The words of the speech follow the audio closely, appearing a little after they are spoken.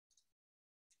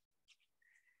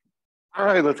All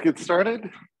right, let's get started.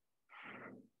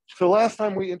 So last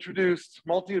time we introduced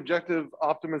multi-objective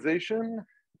optimization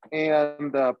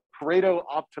and Pareto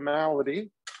optimality.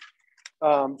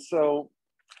 So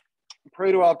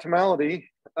Pareto optimality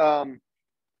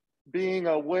being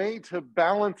a way to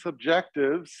balance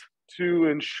objectives to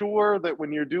ensure that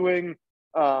when you're doing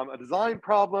a design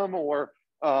problem or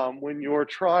when you're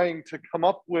trying to come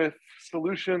up with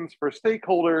solutions for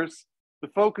stakeholders, the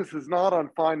focus is not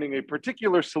on finding a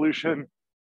particular solution,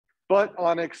 but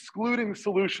on excluding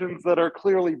solutions that are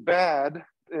clearly bad,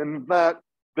 and that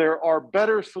there are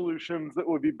better solutions that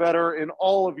would be better in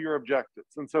all of your objectives.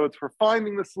 And so it's for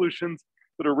finding the solutions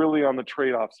that are really on the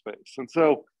trade-off space. And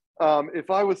so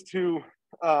if I was to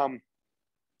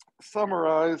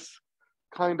summarize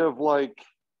kind of like,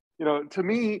 to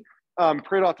me,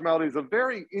 Pareto optimality is a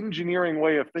very engineering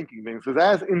way of thinking things, because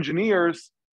as engineers,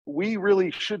 we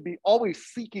really should be always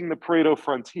seeking the Pareto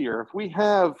frontier. If we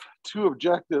have two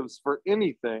objectives for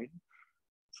anything,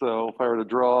 so if I were to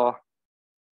draw,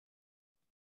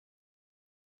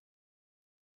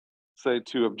 say,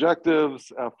 two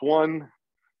objectives, F1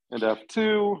 and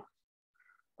F2,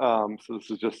 so this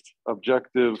is just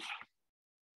objective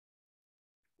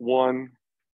 1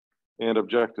 and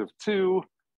objective 2,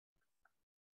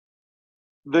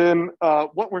 then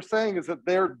what we're saying is that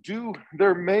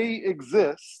there may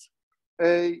exist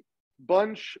a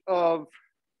bunch of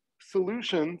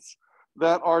solutions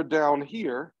that are down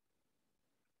here,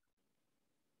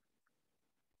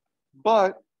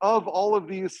 but of all of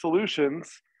these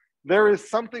solutions, there is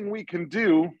something we can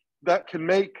do that can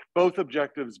make both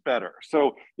objectives better.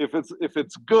 So if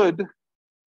it's good,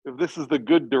 if this is the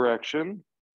good direction,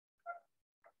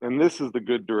 and this is the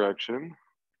good direction,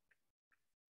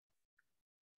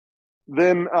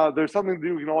 then there's something to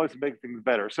do. We can always make things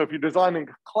better. So if you're designing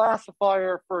a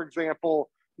classifier, for example,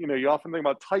 you often think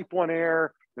about type 1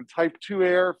 error and type 2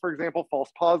 error, for example,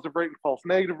 false positive rate and false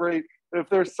negative rate. If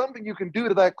there's something you can do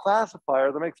to that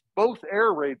classifier that makes both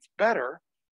error rates better,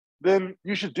 then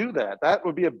you should do that. That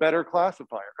would be a better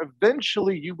classifier.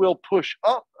 Eventually, you will push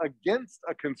up against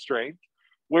a constraint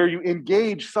where you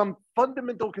engage some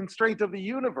fundamental constraint of the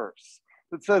universe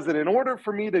that says that in order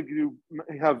for me to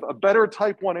have a better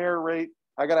type 1 error rate,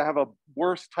 I got to have a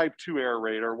worse type 2 error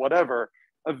rate or whatever.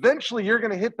 Eventually, you're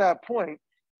going to hit that point,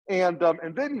 and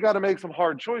then you got to make some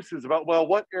hard choices about, well,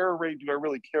 what error rate do I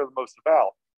really care the most about?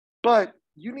 But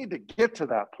you need to get to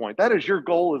that point. That is your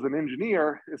goal as an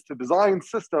engineer, is to design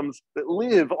systems that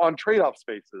live on trade-off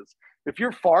spaces. If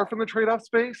you're far from the trade-off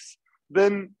space,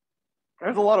 then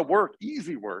there's a lot of work,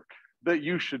 easy work, that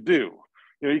you should do.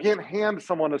 You can't hand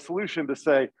someone a solution to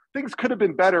say, things could have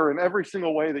been better in every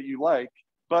single way that you like,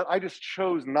 but I just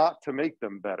chose not to make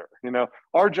them better.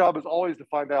 Our job is always to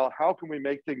find out, how can we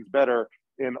make things better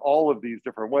in all of these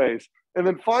different ways? And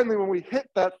then finally, when we hit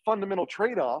that fundamental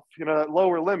trade-off, that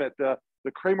lower limit, the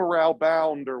Kramer-Rao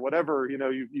bound or whatever,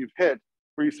 you've hit,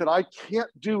 where you said, I can't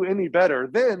do any better,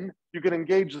 then you can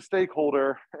engage the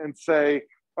stakeholder and say,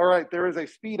 all right, there is a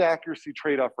speed accuracy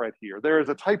trade-off right here. There is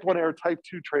a type 1 error, type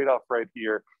 2 trade-off right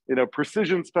here.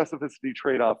 Precision specificity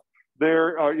trade-off.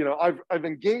 There are, I've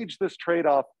engaged this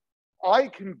trade-off. I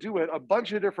can do it a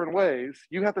bunch of different ways.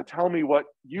 You have to tell me what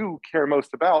you care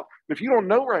most about. If you don't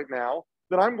know right now,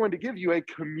 then I'm going to give you a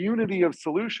community of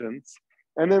solutions.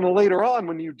 And then later on,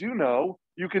 when you do know,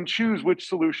 you can choose which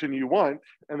solution you want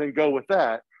and then go with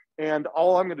that. And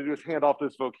all I'm going to do is hand off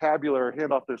this vocabulary,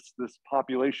 hand off this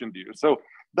population to you. So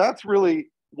that's really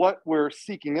what we're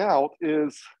seeking out,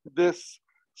 is this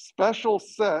special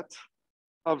set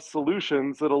of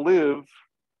solutions that'll live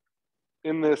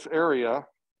in this area.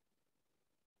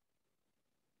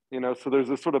 So there's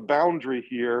this sort of boundary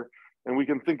here, and we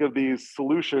can think of these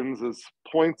solutions as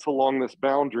points along this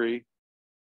boundary.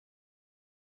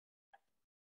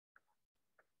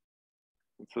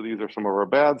 And so these are some of our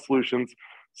bad solutions.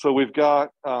 So we've got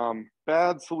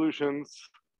bad solutions,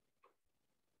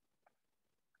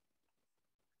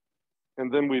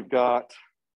 and then we've got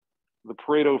the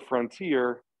Pareto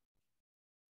frontier.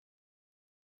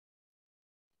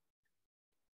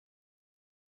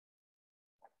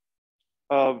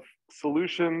 Of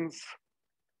solutions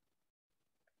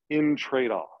in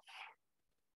trade-off.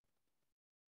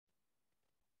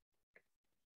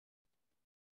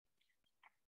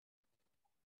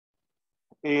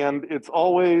 And it's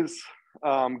always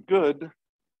good.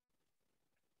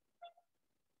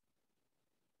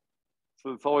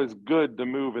 So it's always good to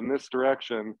move in this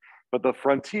direction, but the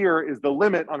frontier is the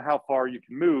limit on how far you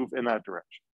can move in that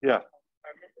direction. Yeah.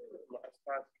 I remember last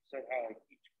class you said how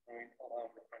each point along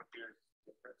the frontier is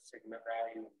different sigma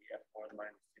value, and the F1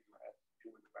 minus sigma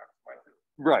F2 is maximizer.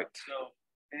 Right. So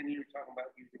And you're talking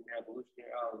about using the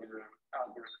evolutionary algorithm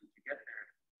to get there.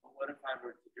 But what if I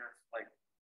were to just like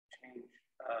change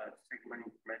sigma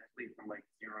incrementally from like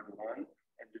 0 to 1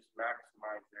 and just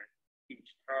maximize it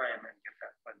each time and get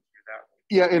that frontier that way?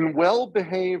 Yeah, in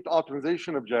well-behaved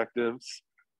optimization objectives,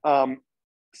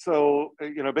 so,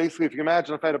 you know, basically, if you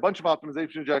imagine if I had a bunch of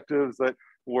optimization objectives that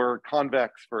were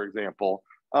convex, for example,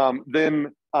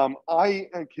 then I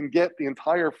can get the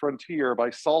entire frontier by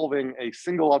solving a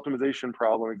single optimization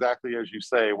problem, exactly as you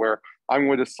say, where I'm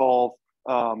going to solve,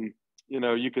 you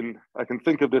know, I can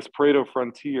think of this Pareto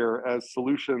frontier as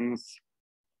solutions,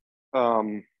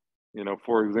 you know,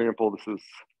 for example, this is,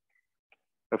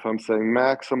 if I'm saying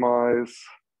maximize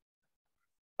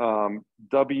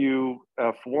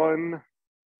WF1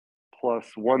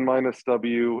 plus 1 minus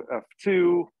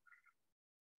WF2,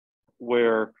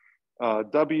 where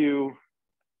W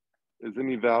is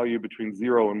any value between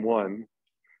 0 and 1,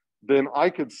 then I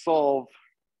could solve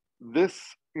this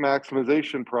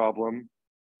maximization problem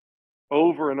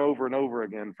over and over and over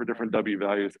again for different W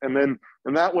values. And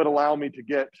that would allow me to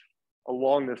get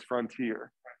along this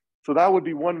frontier. So that would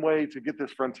be one way to get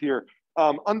this frontier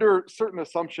under certain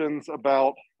assumptions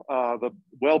about the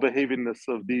well-behavingness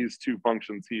of these two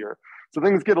functions here. So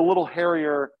things get a little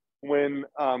hairier when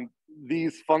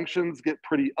these functions get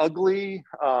pretty ugly,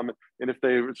 and if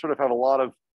they sort of have a lot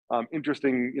of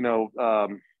interesting, you know,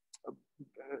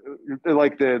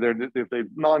 like if they've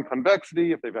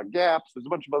non-convexity, if they've got gaps, there's a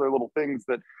bunch of other little things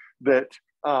that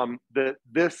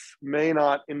this may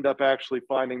not end up actually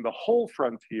finding the whole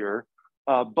frontier,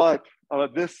 but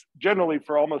this generally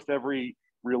for almost every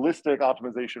realistic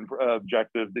optimization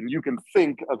objective, then you can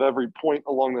think of every point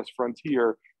along this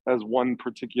frontier as one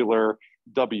particular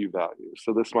W value.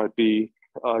 So this might be,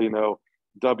 you know,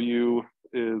 W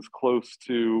is close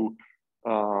to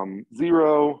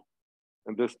 0,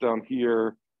 and this down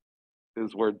here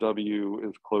is where W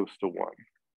is close to 1. I've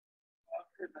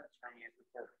heard that term used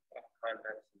before,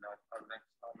 convex and non-convex.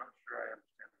 I'm not sure I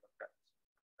understand what that's.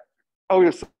 Oh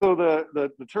yes, so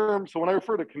the term, so when I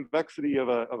refer to convexity of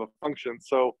a function,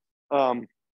 so I'm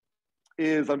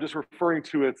just referring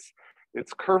to its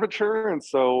curvature. And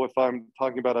so if I'm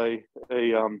talking about and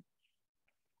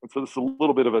so this is a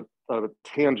little bit of a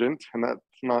tangent, and that's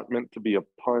not meant to be a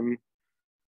pun,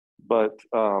 but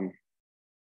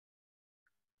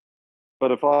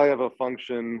if I have a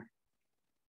function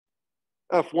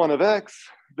f1 of x,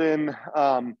 then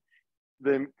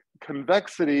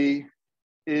convexity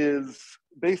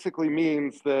basically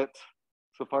means that,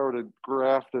 so if I were to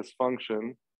graph this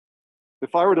function,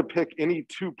 if I were to pick any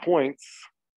 2 points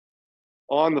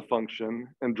on the function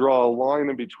and draw a line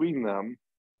in between them,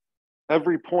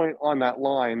 every point on that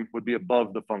line would be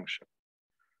above the function.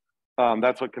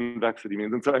 That's what convexity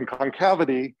means. And so in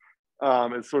concavity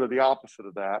is sort of the opposite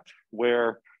of that,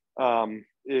 where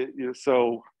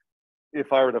so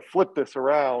if I were to flip this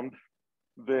around,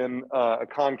 then a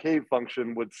concave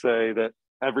function would say that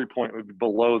every point would be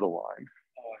below the line.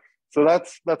 So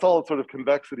that's all sort of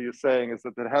convexity is saying, is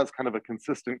that it has kind of a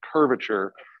consistent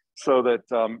curvature, so that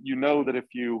you know that if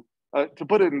you, to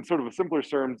put it in sort of a simpler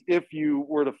terms, if you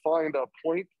were to find a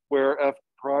point where f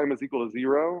prime is equal to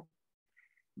 0,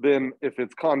 then if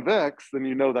it's convex, then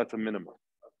you know that's a minimum.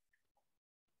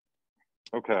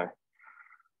 Okay.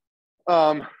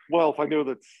 Well, if I know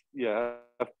that's, yeah,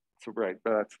 so great.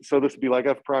 So this would be like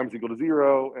f prime is equal to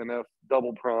 0 and f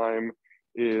double prime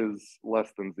is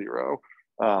less than 0.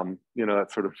 You know,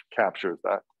 that sort of captures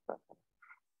that.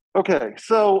 Okay,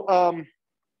 so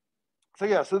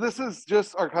yeah, so this is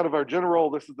just our kind of our general,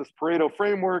 this is this Pareto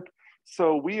framework.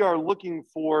 So we are looking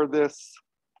for this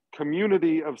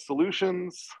community of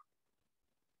solutions.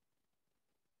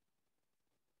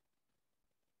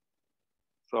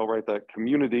 So I'll write that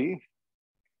community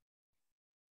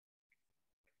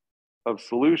of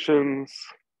solutions.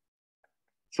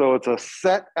 So it's a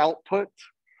set output,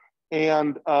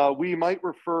 and we might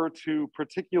refer to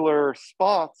particular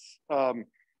spots,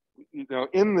 you know,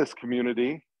 in this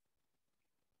community,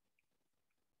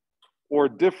 or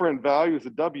different values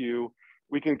of W.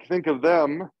 We can think of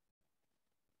them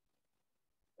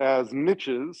as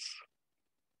niches,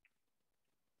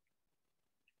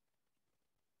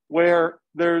 where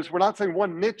we're not saying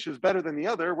one niche is better than the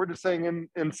other. We're just saying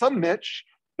in some niche,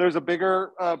 there's a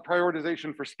bigger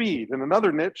prioritization for speed, and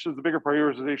another niche is a bigger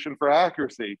prioritization for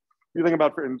accuracy. You think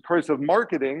about, in case of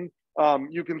marketing,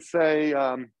 you can say,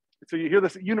 so you hear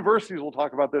this, universities will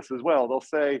talk about this as well. They'll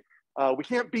say, we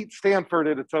can't beat Stanford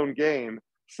at its own game,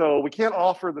 so we can't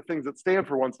offer the things that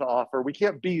Stanford wants to offer. We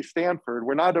can't be Stanford.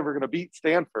 We're not ever going to beat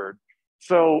Stanford.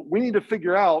 So we need to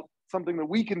figure out something that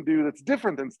we can do that's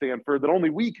different than Stanford that only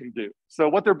we can do. So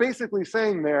what they're basically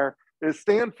saying there is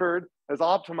Stanford has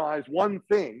optimized one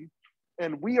thing,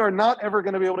 and we are not ever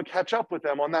going to be able to catch up with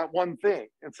them on that one thing.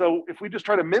 And so if we just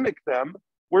try to mimic them,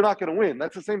 we're not going to win.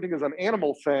 That's the same thing as an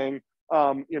animal saying,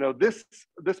 you know,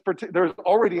 there's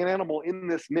already an animal in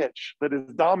this niche that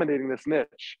is dominating this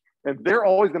niche, and they're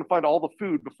always going to find all the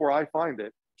food before I find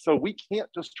it. So we can't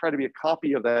just try to be a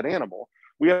copy of that animal.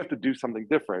 We have to do something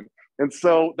different. And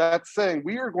so that's saying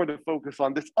we are going to focus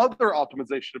on this other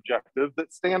optimization objective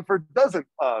that Stanford doesn't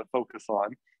focus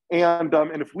on. And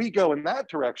if we go in that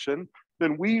direction,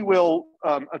 then we will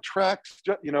attract,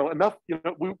 you know, enough, you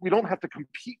know, we don't have to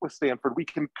compete with Stanford, we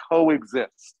can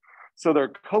coexist. So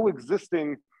they're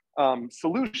coexisting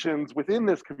solutions within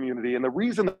this community. And the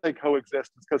reason that they coexist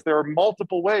is because there are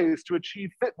multiple ways to achieve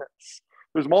fitness.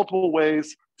 There's multiple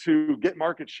ways to get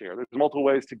market share. There's multiple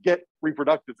ways to get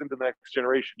reproductives into the next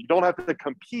generation. You don't have to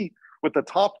compete with the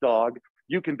top dog.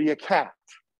 You can be a cat,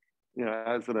 you know,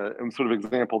 as a sort of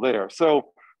example there. So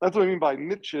that's what I mean by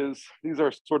niches. These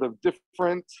are sort of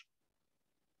different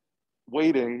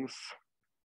weightings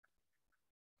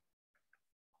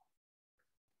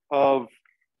of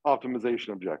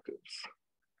optimization objectives.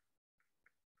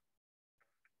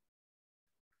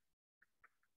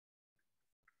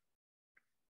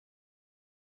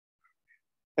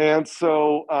 And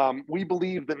so we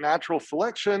believe that natural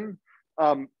selection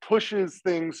pushes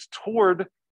things toward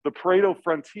the Pareto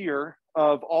frontier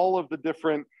of all of the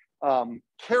different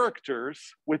characters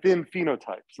within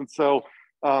phenotypes. And so,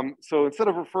 so instead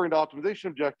of referring to optimization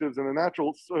objectives in a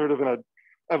natural sort of in an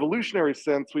evolutionary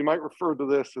sense, we might refer to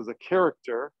this as a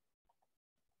character.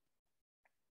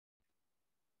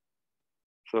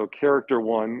 So character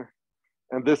 1,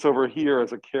 and this over here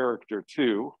as a character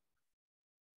 2.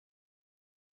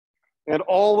 And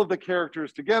all of the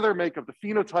characters together make up the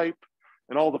phenotype,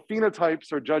 and all the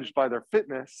phenotypes are judged by their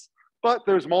fitness. But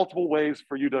there's multiple ways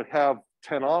for you to have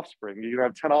 10 offspring. You can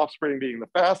have 10 offspring being the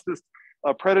fastest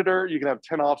predator. You can have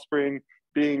 10 offspring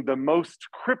being the most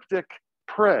cryptic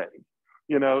prey.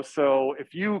 You know, so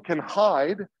if you can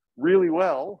hide really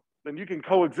well, then you can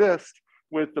coexist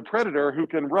with the predator who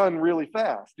can run really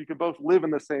fast. You can both live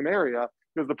in the same area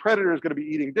because the predator is going to be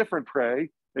eating different prey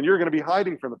and you're going to be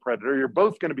hiding from the predator. You're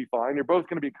both going to be fine. You're both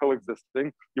going to be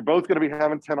coexisting. You're both going to be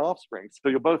having 10 offspring. So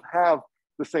you'll both have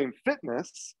the same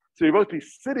fitness. So you'll both be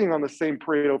sitting on the same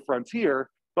Pareto frontier,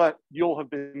 but you'll have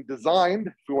been designed,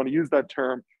 if we want to use that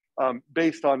term,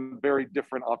 based on very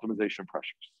different optimization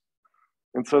pressures.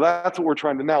 And so that's what we're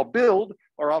trying to now build,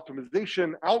 our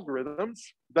optimization algorithms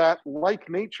that, like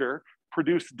nature,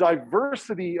 produce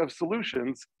diversity of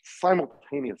solutions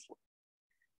simultaneously,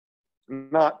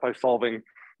 not by solving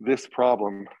this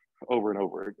problem over and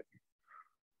over again.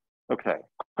 Okay,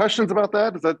 questions about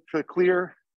that? Is that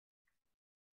clear?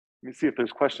 Let me see if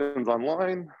there's questions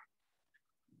online.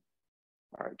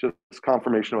 All right, just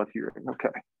confirmation about hearing, okay.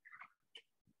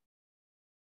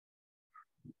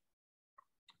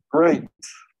 Great.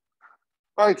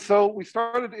 All right, so we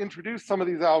started to introduce some of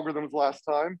these algorithms last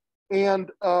time,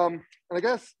 and I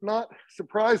guess not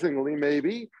surprisingly,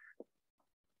 maybe,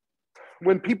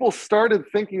 when people started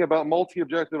thinking about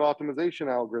multi-objective optimization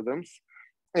algorithms,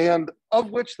 and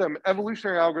of which them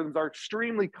evolutionary algorithms are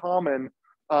extremely common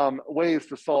ways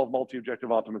to solve multi-objective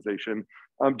optimization,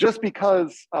 just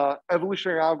because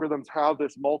evolutionary algorithms have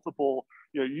this multiple,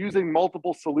 using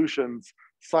multiple solutions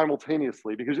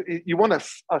simultaneously, because you want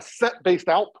a set-based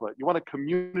output, you want a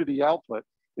community output,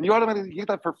 and you automatically get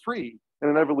that for free in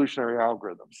an evolutionary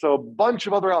algorithm. So a bunch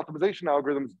of other optimization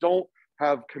algorithms don't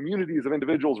have communities of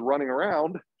individuals running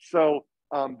around, so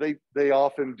they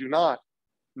often do not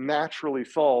naturally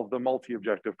solve the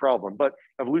multi-objective problem, but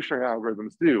evolutionary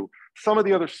algorithms do. Some of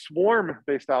the other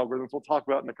swarm-based algorithms we'll talk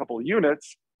about in a couple of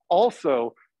units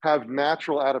also have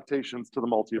natural adaptations to the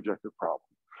multi-objective problem.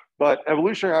 But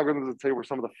evolutionary algorithms, I'd say, were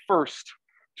some of the first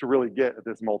to really get at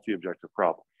this multi-objective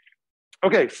problem.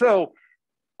 Okay, so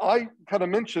I kind of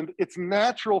mentioned it's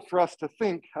natural for us to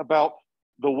think about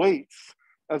the weights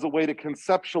as a way to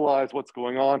conceptualize what's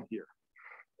going on here.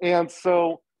 And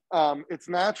so it's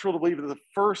natural to believe that the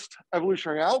first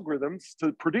evolutionary algorithms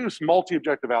to produce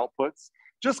multi-objective outputs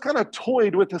just kind of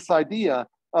toyed with this idea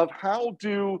of how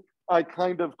do I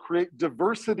kind of create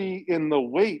diversity in the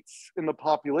weights in the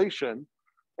population.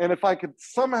 And if I could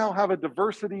somehow have a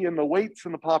diversity in the weights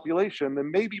in the population,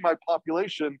 then maybe my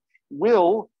population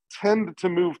will tend to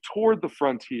move toward the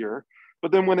frontier.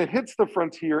 But then when it hits the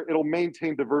frontier, it'll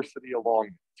maintain diversity along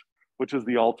it, which is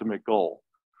the ultimate goal.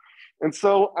 And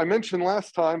so I mentioned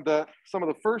last time that some of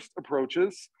the first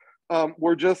approaches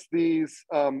were just these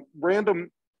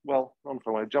random, well, I don't know if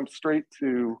I want to jump straight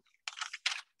to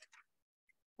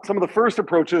some of the first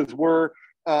approaches were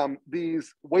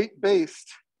these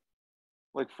weight-based,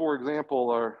 like for example,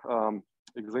 our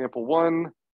example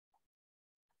one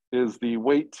is the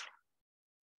weight-based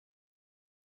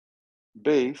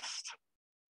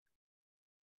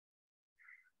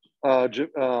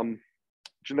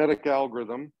genetic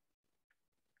algorithm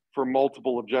for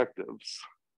multiple objectives.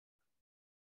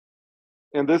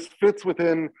 And this fits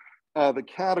within the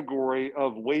category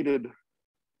of weighted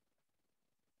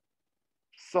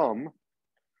sum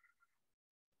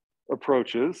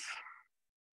approaches.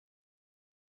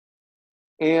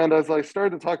 And as I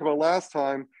started to talk about last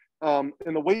time,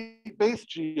 in the weight-based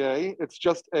GA, it's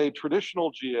just a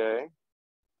traditional GA.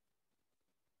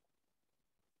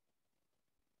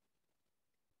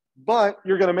 But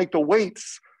you're going to make the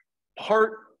weights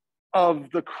part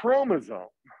of the chromosome.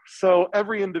 So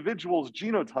every individual's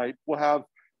genotype will have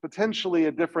potentially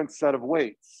a different set of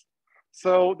weights.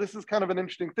 So this is kind of an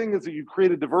interesting thing, is that you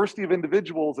create a diversity of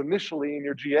individuals initially in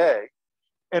your GA,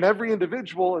 and every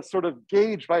individual is sort of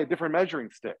gauged by a different measuring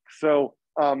stick. So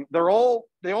they all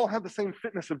have the same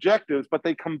fitness objectives, but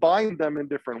they combine them in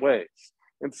different ways.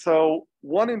 And so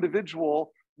one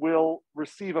individual will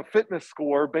receive a fitness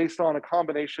score based on a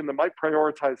combination that might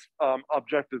prioritize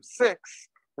objective 6,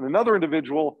 and another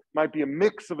individual might be a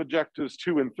mix of objectives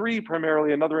 2 and 3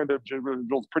 primarily. Another individual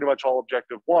is pretty much all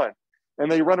objective 1.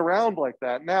 And they run around like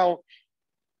that. Now,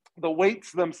 the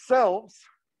weights themselves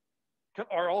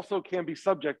can be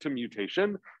subject to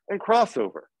mutation and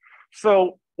crossover.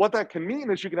 So what that can mean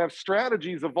is you can have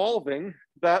strategies evolving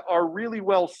that are really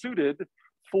well suited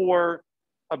for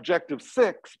objective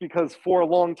 6, because for a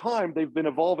long time they've been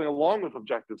evolving along with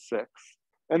objective 6.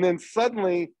 And then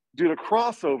suddenly, due to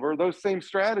crossover, those same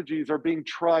strategies are being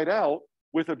tried out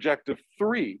with objective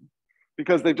 3,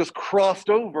 because they've just crossed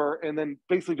over and then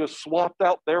basically just swapped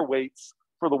out their weights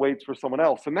for the weights for someone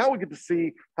else. So now we get to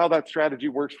see how that strategy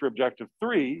works for objective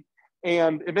 3.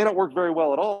 And it may not work very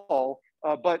well at all,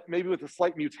 but maybe with a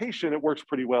slight mutation, it works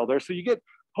pretty well there. So you get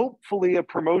hopefully a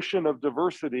promotion of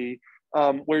diversity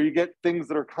where you get things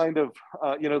that are kind of,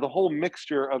 the whole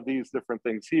mixture of these different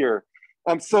things here.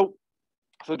 So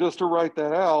just to write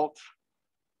that out,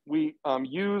 we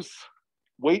use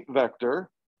weight vector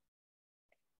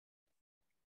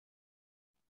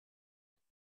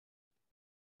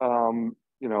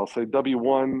I'll say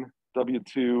W1,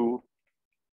 W2,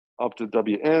 up to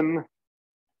Wn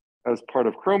as part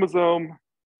of chromosome.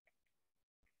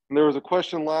 And there was a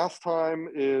question last time,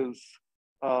 is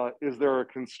there a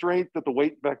constraint that the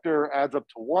weight vector adds up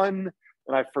to 1?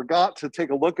 And I forgot to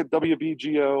take a look at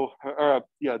WBGA-MO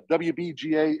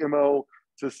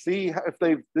to see if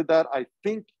they did that. I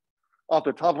think off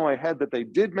the top of my head that they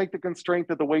did make the constraint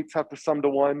that the weights have to sum to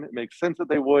 1. It makes sense that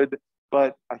they would,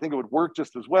 but I think it would work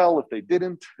just as well if they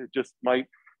didn't. It just might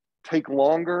take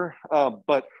longer.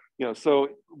 But so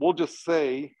we'll just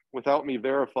say, without me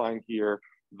verifying here,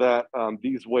 that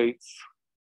these weights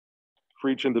for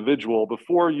each individual,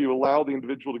 before you allow the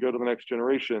individual to go to the next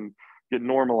generation, get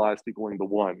normalized equaling to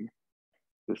 1.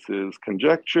 This is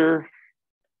conjecture.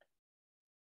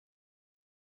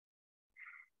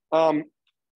 And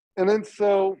then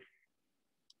so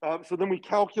then we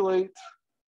calculate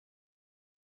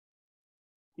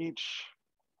each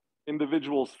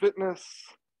individual's fitness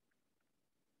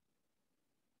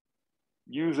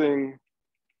using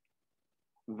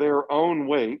their own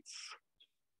weights.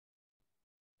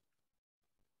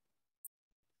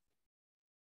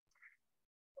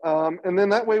 And then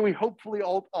that way we hopefully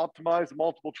optimize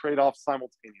multiple trade-offs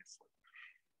simultaneously.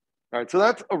 All right, so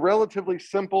that's a relatively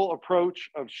simple approach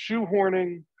of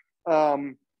shoehorning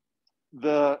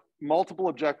the multiple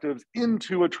objectives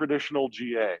into a traditional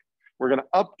GA. We're going to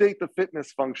update the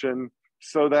fitness function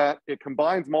so that it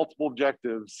combines multiple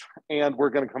objectives, and we're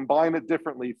going to combine it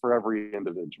differently for every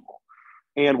individual.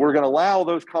 And we're going to allow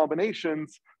those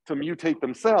combinations to mutate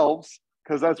themselves,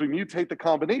 because as we mutate the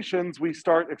combinations, we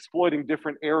start exploiting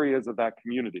different areas of that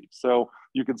community. So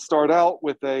you could start out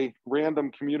with a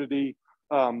random community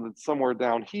that's somewhere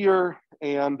down here,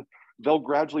 and they'll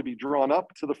gradually be drawn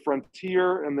up to the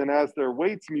frontier. And then as their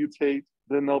weights mutate,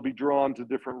 then they'll be drawn to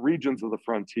different regions of the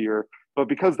frontier. But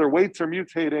because their weights are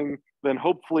mutating, then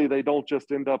hopefully they don't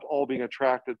just end up all being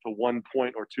attracted to 1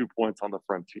 point or 2 points on the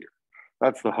frontier.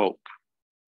 That's the hope.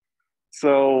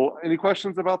 So any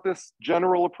questions about this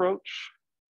general approach?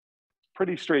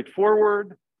 Pretty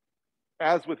straightforward.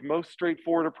 As with most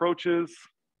straightforward approaches,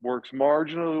 works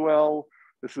marginally well.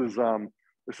 This is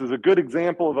a good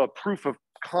example of a proof of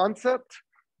concept,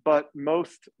 but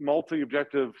most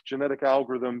multi-objective genetic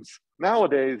algorithms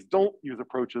nowadays don't use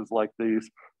approaches like these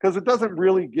because it doesn't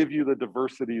really give you the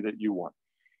diversity that you want.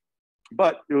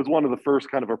 but it was one of the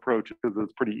first kind of approaches because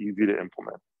it's pretty easy to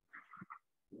implement.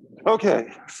 Okay,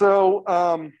 so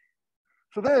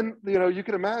so then, you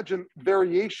can imagine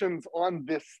variations on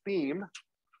this theme.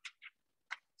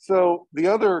 So the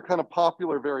other kind of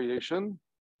popular variation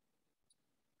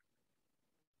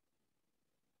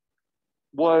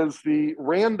was the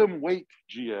random weight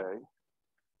GA.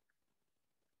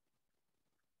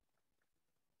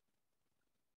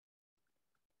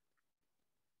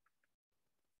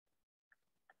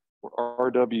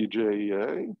 Or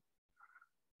RWGA.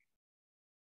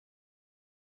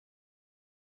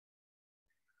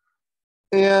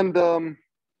 And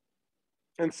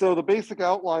so the basic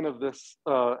outline of this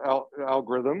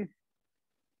algorithm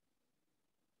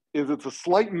is it's a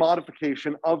slight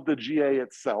modification of the GA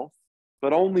itself,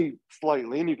 but only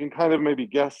slightly, and you can kind of maybe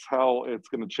guess how it's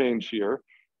going to change here.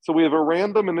 So we have a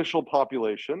random initial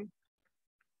population.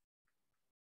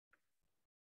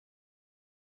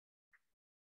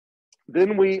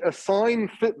 Then we assign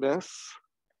fitness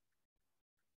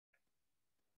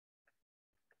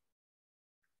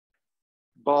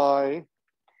by,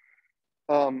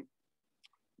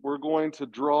 we're going to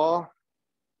draw a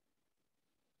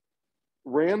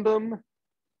random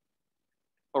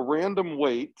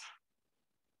weight,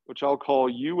 which I'll call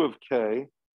U of K,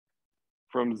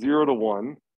 from 0 to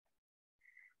 1,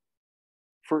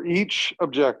 for each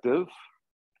objective.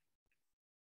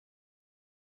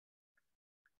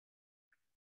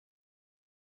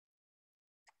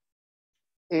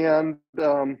 And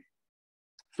so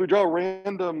we draw a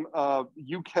random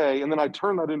UK, and then I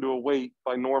turn that into a weight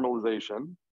by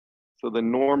normalization. So then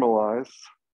normalize.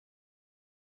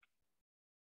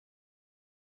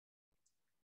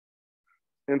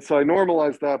 And so I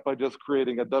normalize that by just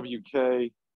creating a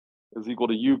WK is equal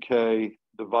to UK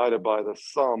divided by the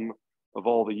sum of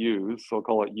all the U's. So I'll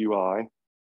call it UI.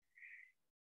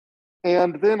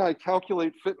 And then I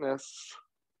calculate fitness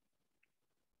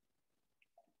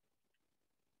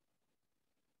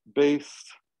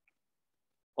based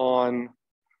on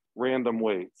random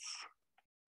weights.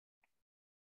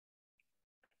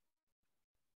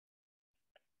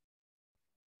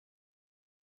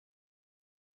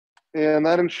 And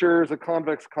that ensures a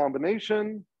convex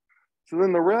combination. So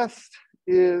then the rest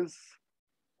is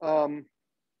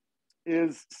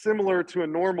similar to a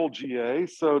normal GA.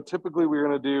 So typically we're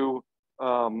going to do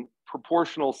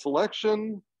proportional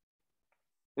selection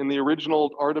in the original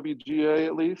RWGA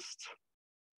at least.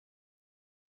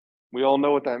 We all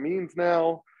know what that means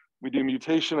now. We do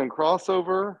mutation and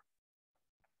crossover.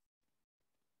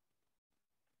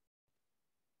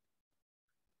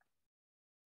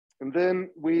 And then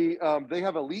they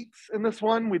have elites in this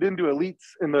one. We didn't do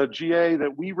elites in the GA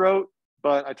that we wrote,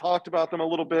 but I talked about them a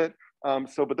little bit.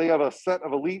 But they have a set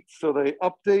of elites, so they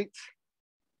update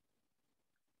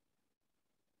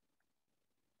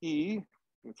E,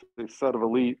 it's a set of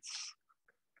elites,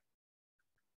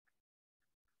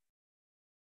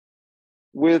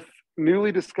 with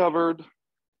newly discovered,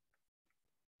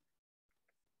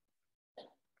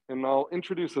 and I'll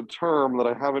introduce a term that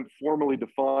I haven't formally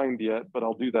defined yet, but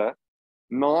I'll do that,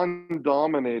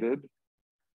 non-dominated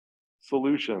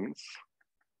solutions.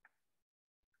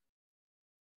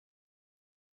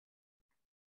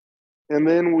 And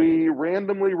then we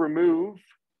randomly remove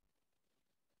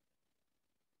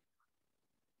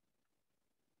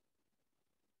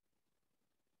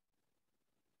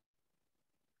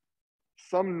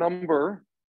some number,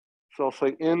 so I'll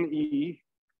say NE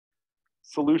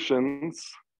solutions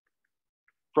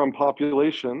from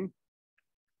population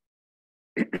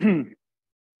and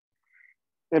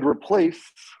replace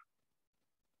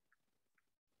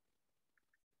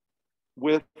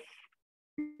with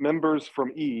members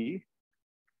from E.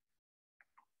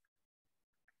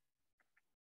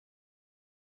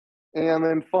 And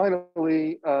then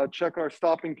finally, check our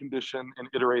stopping condition and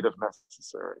iterate if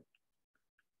necessary.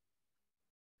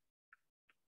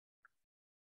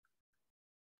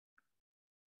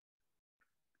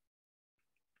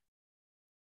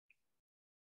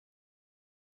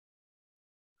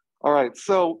 All right,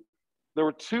 so there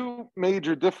were two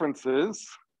major differences.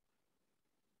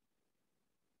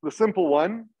 The simple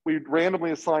one, we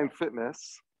randomly assign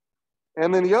fitness.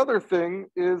 And then the other thing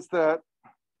is that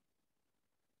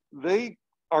they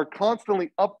are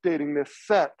constantly updating this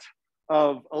set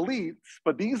of elites,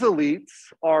 but these elites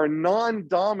are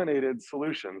non-dominated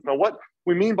solutions. Now, what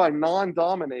we mean by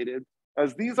non-dominated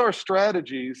is these are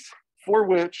strategies for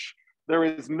which there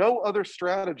is no other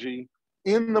strategy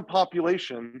in the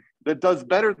population that does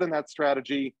better than that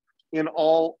strategy in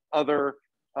all other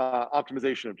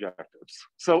optimization objectives.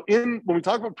 So when we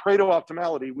talk about Pareto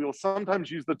optimality, we will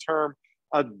sometimes use the term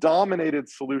a dominated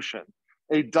solution.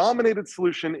 A dominated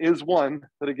solution is one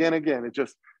that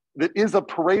that is a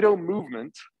Pareto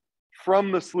movement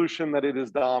from the solution that it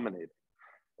is dominating.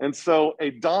 And so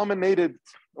a dominated,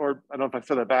 or I don't know if I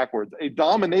said that backwards, a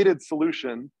dominated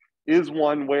solution is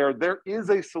one where there is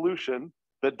a solution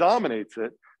that dominates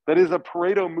it that is a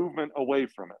Pareto movement away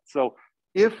from it. So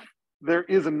if there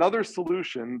is another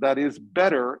solution that is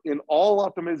better in all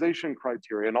optimization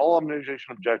criteria and all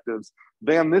optimization objectives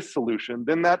than this solution,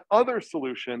 then that other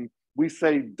solution we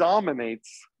say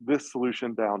dominates this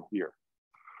solution down here.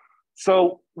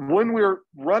 So when we're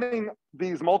running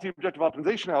these multi-objective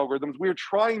optimization algorithms, we're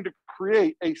trying to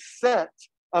create a set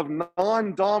of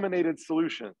non-dominated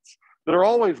solutions that are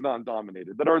always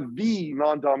non-dominated, that are the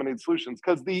non-dominated solutions,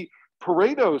 because the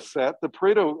Pareto set, the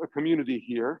Pareto community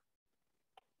here,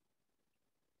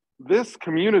 this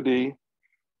community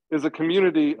is a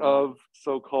community of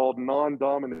so-called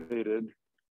non-dominated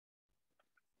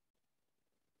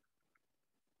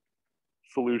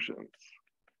solutions.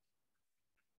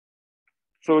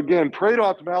 So again, Pareto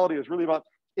optimality is really about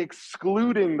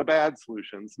excluding the bad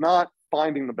solutions, not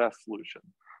finding the best solution.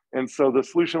 And so the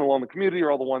solution along the community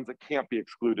are all the ones that can't be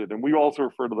excluded. And we also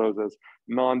refer to those as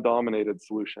non-dominated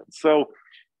solutions. So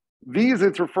these,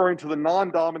 it's referring to the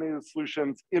non-dominated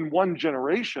solutions in one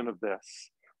generation of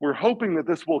this. We're hoping that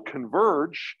this will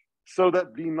converge so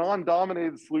that the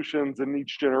non-dominated solutions in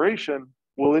each generation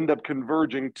will end up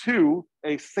converging to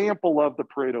a sample of the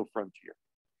Pareto frontier.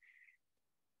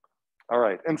 All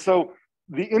right, and so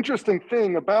the interesting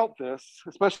thing about this,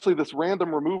 especially this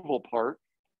random removal part,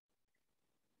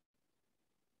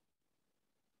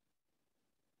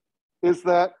 is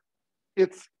that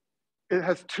it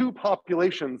has two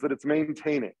populations that it's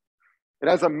maintaining. It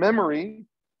has a memory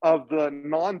of the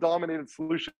non-dominated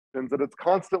solutions that it's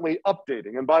constantly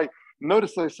updating. And by,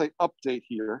 notice I say update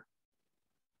here,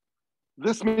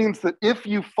 this means that if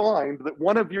you find that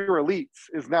one of your elites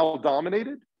is now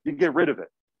dominated, you get rid of it,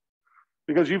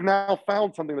 because you've now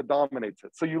found something that dominates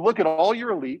it. So you look at all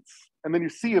your elites, and then you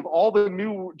see if all the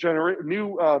new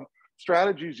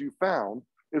strategies you found,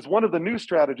 is one of the new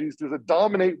strategies, does it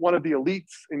dominate one of the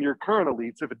elites in your current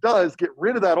elites? If it does, get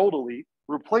rid of that old elite,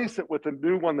 replace it with a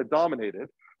new one that dominated,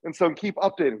 and so keep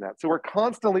updating that. So we're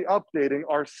constantly updating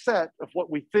our set of what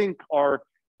we think are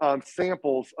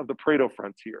samples of the Pareto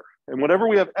frontier. And whenever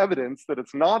we have evidence that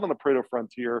it's not on the Pareto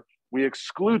frontier, we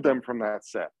exclude them from that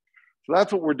set. So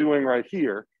that's what we're doing right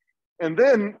here. And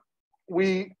then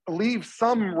we leave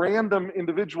some random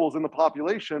individuals in the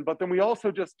population, but then we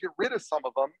also just get rid of some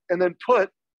of them and then put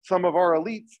some of our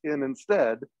elites in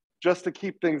instead, just to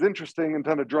keep things interesting and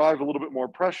kind of drive a little bit more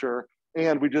pressure.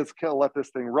 And we just can't let this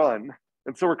thing run.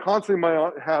 And so we're constantly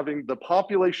having the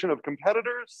population of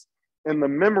competitors and the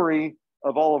memory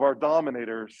of all of our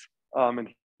dominators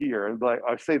in here. And like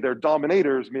I say, they're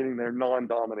dominators, meaning they're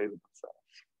non-dominated themselves.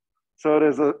 So it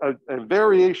is a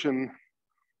variation.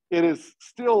 It is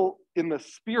still in the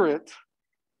spirit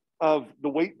of the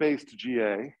weight-based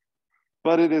GA,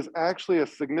 but it is actually a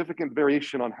significant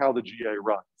variation on how the GA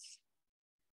runs.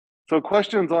 So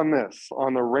questions on this,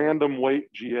 on the random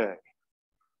weight GA?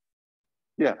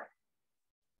 Yeah.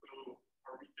 So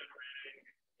are we generating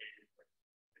a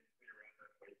random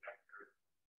weight vector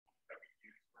that we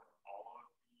use for all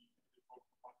of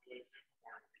the population,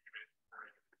 or we give it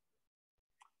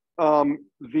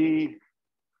for the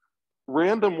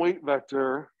random weight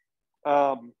vector,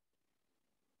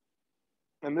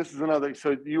 and this is another,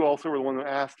 so you also were the one that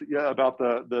asked about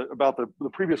the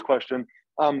previous question.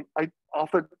 I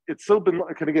often, it's so been,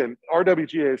 and again,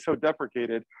 RWGA is so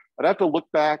deprecated, I'd have to look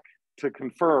back to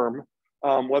confirm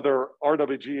whether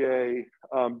RWGA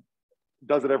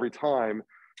does it every time.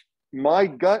 My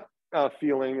gut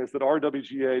feeling is that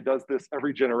RWGA does this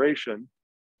every generation,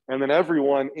 and then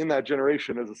everyone in that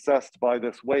generation is assessed by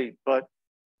this weight. But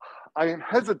I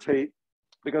hesitate,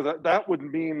 because that would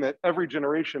mean that every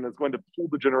generation is going to pull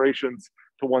the generations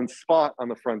to one spot on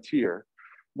the frontier,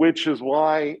 which is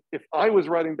why if I was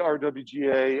writing to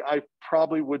RWGA, I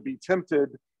probably would be tempted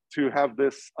to have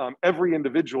this, every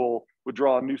individual would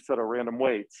draw a new set of random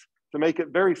weights to make it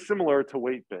very similar to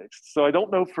weight-based. So I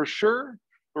don't know for sure,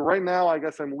 but right now I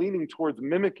guess I'm leaning towards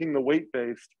mimicking the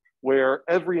weight-based, where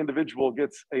every individual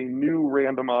gets a new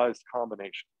randomized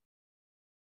combination.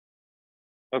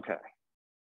 Okay.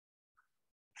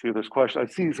 See, there's question. I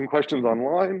see some questions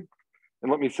online,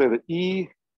 and let me say that E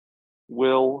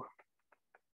will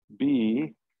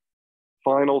be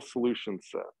final solution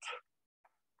set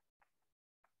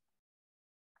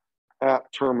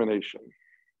at termination.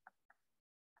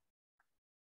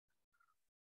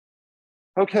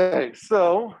 Okay,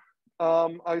 so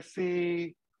I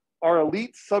see are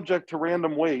elites subject to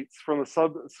random weights from the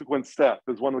subsequent step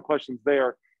is one of the questions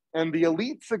there. And the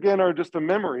elites, again, are just a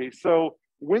memory. So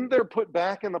when they're put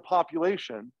back in the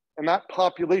population and that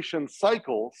population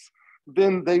cycles,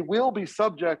 then they will be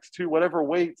subject to whatever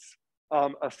weights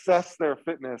assess their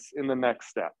fitness in the next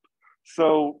step.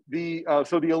 So the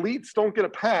elites don't get a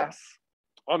pass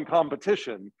on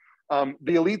competition.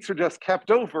 The elites are just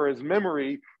kept over as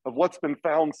memory of what's been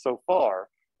found so far.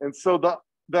 And so the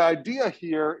idea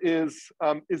here is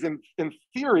in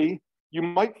theory, you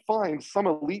might find some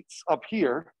elites up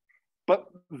here, but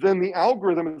then the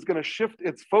algorithm is going to shift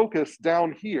its focus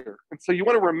down here. And so you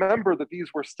want to remember that these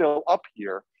were still up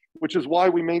here, which is why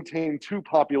we maintain two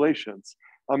populations,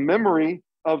 a memory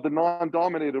of the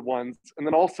non-dominated ones, and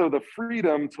then also the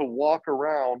freedom to walk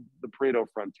around the Pareto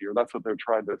frontier. That's what they're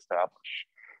trying to establish.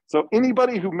 So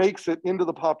anybody who makes it into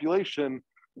the population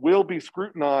will be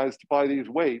scrutinized by these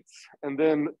weights and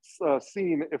then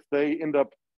seen if they end up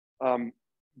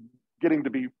getting to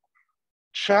be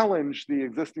challenge the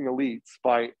existing elites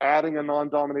by adding a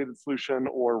non-dominated solution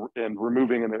and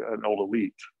removing an old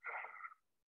elite.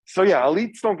 So yeah,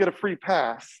 elites don't get a free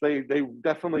pass. They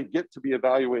definitely get to be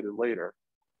evaluated later.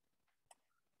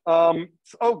 Oh,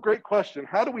 great question.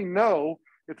 How do we know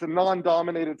it's a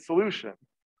non-dominated solution?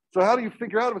 So how do you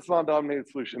figure out if it's a non-dominated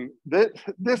solution?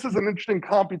 This is an interesting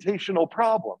computational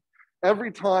problem.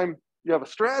 Every time you have a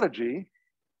strategy,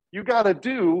 you got to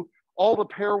do all the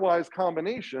pairwise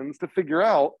combinations to figure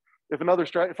out if another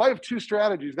strategy, if I have two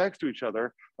strategies next to each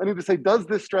other, I need to say, does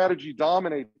this strategy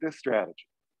dominate this strategy?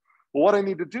 Well, what I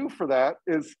need to do for that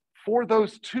is for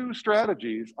those two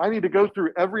strategies, I need to go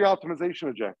through every optimization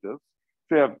objective.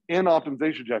 So you have n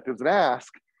optimization objectives and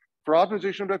ask for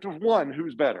optimization objective 1,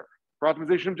 who's better? For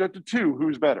optimization objective 2,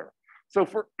 who's better? So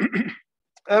for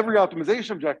every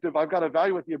optimization objective, I've got to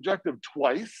evaluate the objective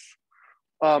twice,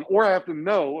 or I have to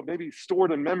know, maybe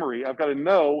stored in memory, I've got to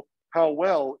know how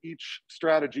well each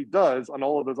strategy does on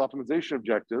all of those optimization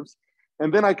objectives.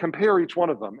 And then I compare each one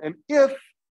of them. And if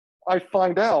I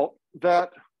find out that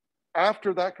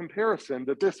after that comparison,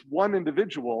 that this one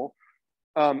individual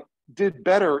did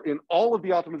better in all of the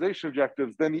optimization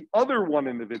objectives than the other one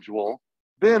individual,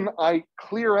 then I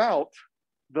clear out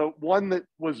the one that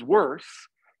was worse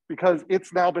because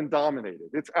it's now been dominated.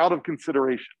 It's out of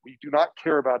consideration. We do not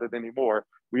care about it anymore.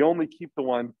 We only keep the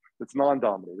one that's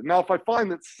non-dominated. Now, if I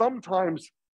find that sometimes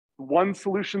one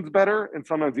solution's better and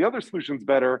sometimes the other solution's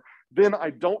better, then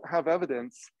I don't have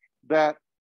evidence that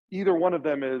either one of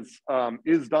them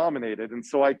is dominated. And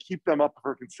so I keep them up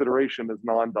for consideration as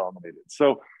non-dominated.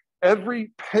 So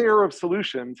every pair of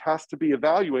solutions has to be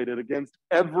evaluated against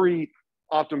every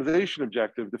optimization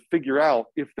objective to figure out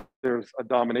if there's a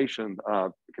domination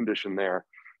condition there.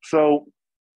 So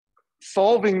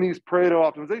solving these Pareto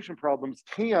optimization problems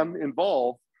can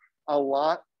involve a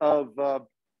lot of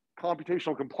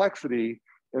computational complexity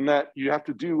in that you have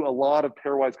to do a lot of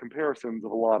pairwise comparisons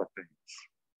of a lot of things.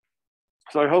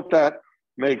 So I hope that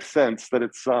makes sense, that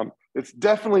it's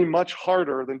definitely much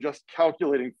harder than just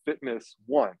calculating fitness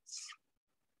once.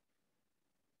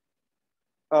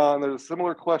 There's a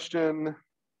similar question.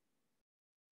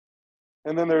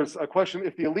 And then there's a question,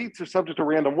 if the elites are subject to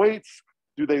random weights,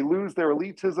 do they lose their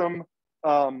elitism?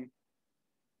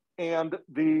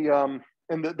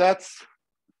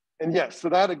 Yes, so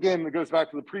that again, it goes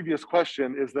back to the previous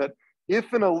question, is that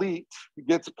if an elite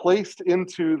gets placed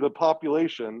into the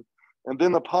population, and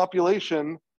then the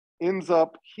population ends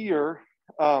up here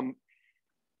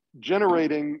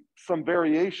generating some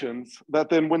variations that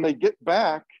then when they get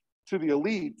back to the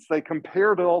elites, they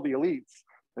compare to all the elites.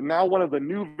 And now one of the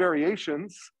new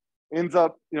variations ends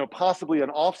up, possibly an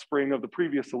offspring of the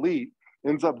previous elite,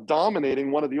 ends up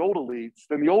dominating one of the old elites,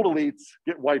 then the old elites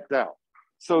get wiped out.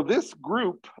 So this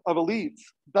group of elites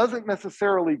doesn't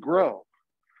necessarily grow.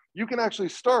 You can actually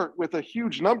start with a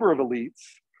huge number of elites,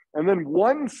 and then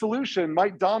one solution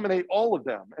might dominate all of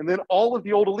them. And then all of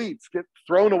the old elites get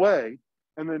thrown away.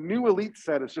 And the new elite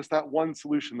set is just that one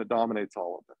solution that dominates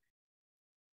all of them.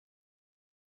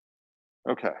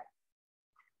 Okay.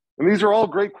 And these are all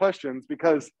great questions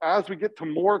because as we get to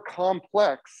more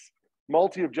complex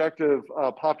multi-objective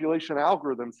population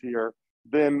algorithms here,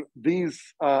 then these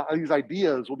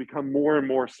ideas will become more and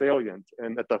more salient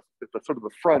and at the sort of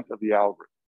the front of the algorithm,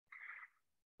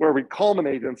 where we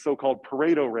culminate in so-called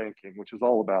Pareto-ranking, which is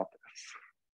all about this.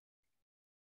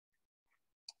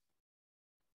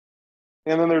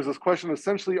 And then there's this question,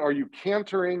 essentially, are you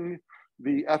cantering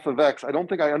the f of x? I don't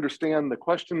think I understand the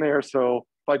question there, so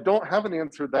if I don't haven't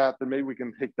answered that, then maybe we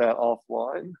can take that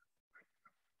offline.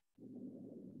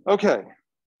 Okay,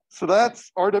 so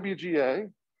that's RWGA.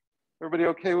 Everybody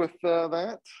okay with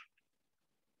that?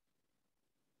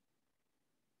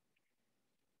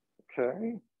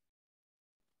 Okay.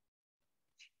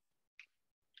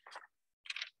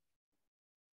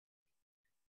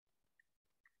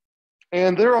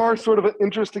 And there are sort of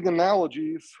interesting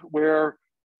analogies where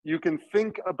you can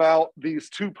think about these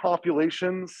two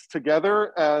populations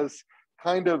together as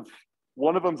kind of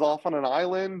one of them's off on an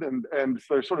island and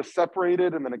they're sort of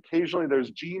separated, and then occasionally there's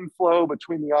gene flow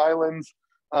between the islands.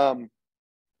 I'm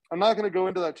not going to go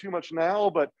into that too much now,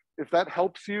 but if that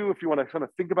helps you, if you want to kind of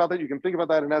think about that, you can think about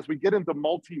that. And as we get into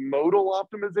multimodal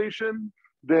optimization,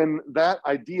 then that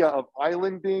idea of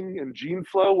islanding and gene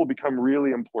flow will become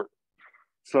really important.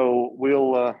 So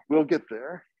we'll get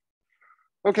there.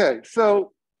 Okay,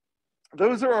 so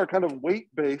those are our kind of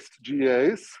weight-based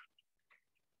GAs.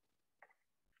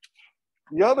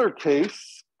 The other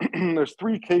case, there's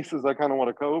three cases I kind of want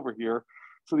to go over here.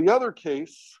 So the other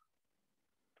case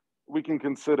we can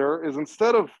consider is,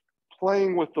 instead of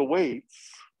playing with the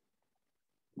weights,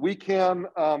 we can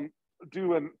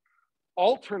do an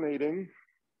alternating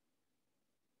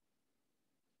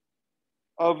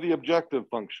of the objective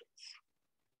functions.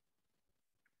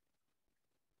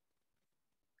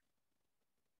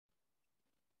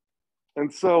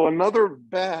 And so another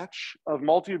batch of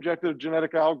multi-objective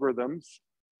genetic algorithms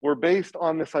were based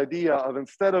on this idea of,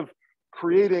 instead of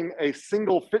creating a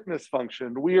single fitness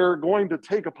function, we are going to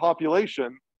take a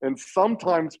population and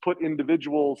sometimes put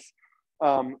individuals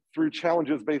through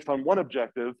challenges based on one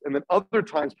objective, and then other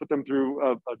times put them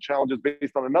through challenges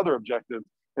based on another objective,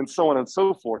 and so on and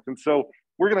so forth. And so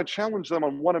we're going to challenge them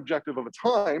on one objective of a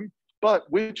time, but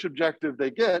which objective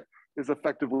they get is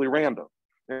effectively random.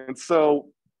 And so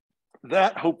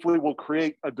that hopefully will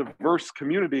create a diverse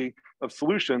community of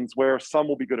solutions where some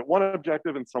will be good at one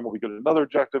objective and some will be good at another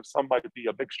objective. Some might be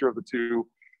a mixture of the two,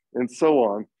 and so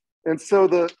on. And so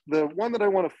the one that I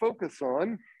want to focus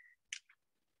on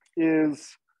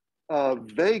is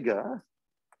VEGA.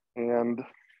 And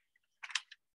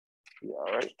yeah,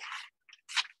 all right.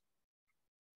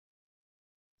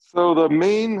 So the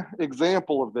main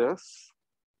example of this,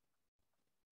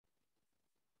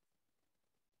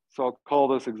 so I'll call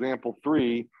this example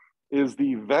 3, is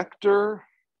the vector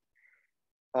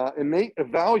innate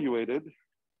evaluated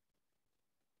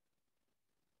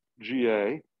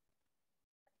GA,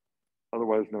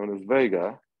 otherwise known as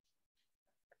VEGA.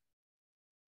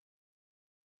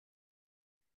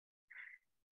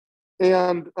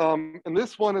 And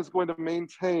this one is going to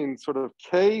maintain sort of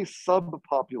K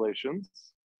subpopulations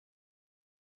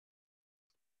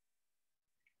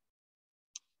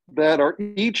that are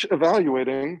each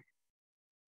evaluating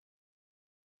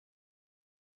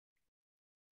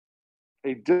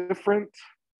a different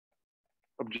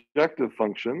objective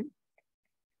function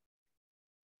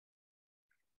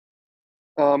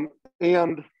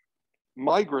and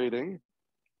migrating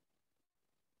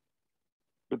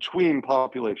between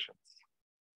populations.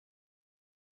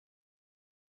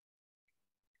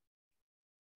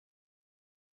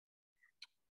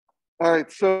 All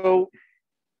right, so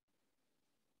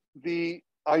the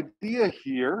idea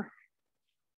here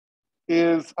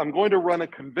is I'm going to run a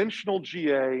conventional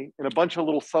GA in a bunch of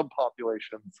little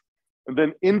subpopulations. And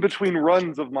then in between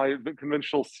runs of my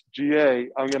conventional GA,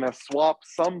 I'm going to swap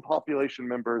some population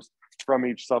members from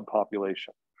each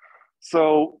subpopulation.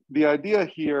 So the idea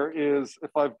here is,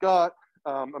 if I've got,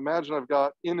 imagine I've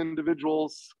got n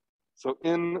individuals, so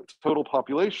n total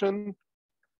population,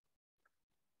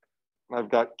 I've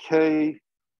got K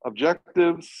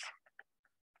objectives,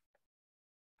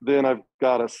 then I've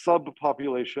got a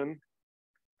subpopulation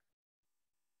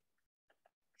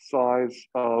size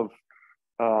of,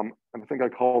 I think I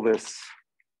call this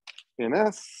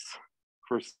NS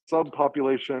for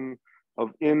subpopulation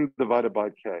of n divided by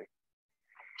K.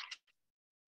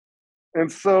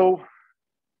 And so,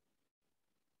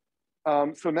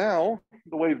 so now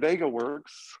the way VEGA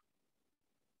works,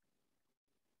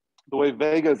 the way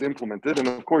VEGA is implemented, and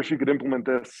of course you could implement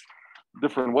this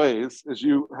different ways, is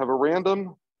you have a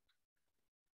random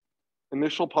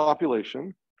initial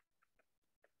population.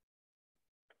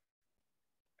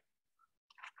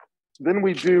 Then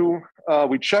we do,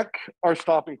 we check our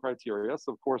stopping criteria.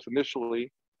 So of course,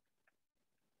 initially,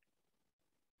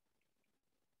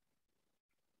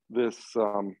 this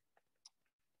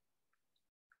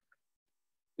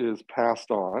is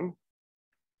passed on.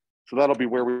 So that'll be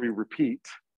where we repeat.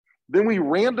 Then we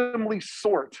randomly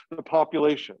sort the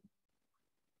population.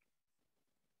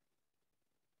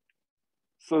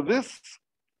 So this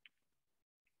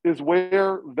is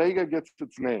where VEGA gets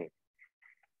its name.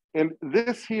 And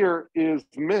this here is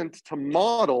meant to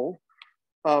model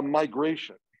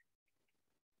migration.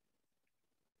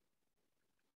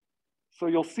 So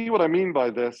you'll see what I mean by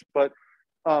this, but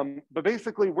But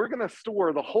basically, we're going to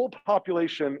store the whole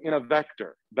population in a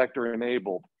vector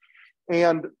enabled.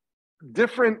 And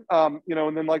different, and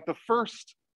then like the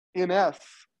first NS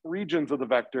regions of the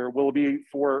vector will be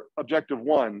for objective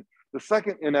 1. The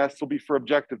second NS will be for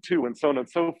objective 2, and so on and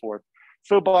so forth.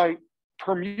 So by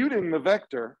permuting the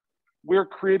vector, we're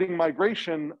creating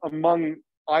migration among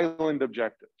island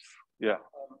objectives. Yeah.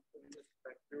 In this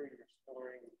vector, you're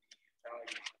storing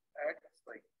values of X,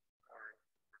 like,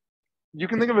 you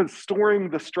can think of it as storing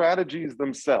the strategies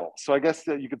themselves. So I guess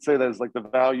that you could say that as like the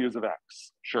values of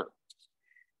X, sure.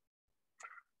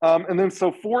 And then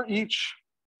so for each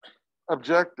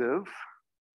objective,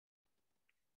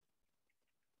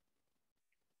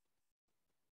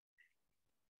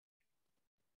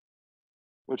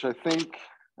 which I think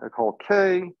I call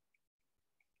K.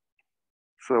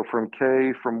 So from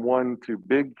K, from 1 to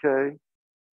big K.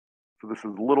 So this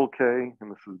is little k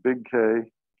and this is big K.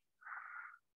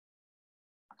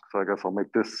 So I guess I'll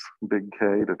make this big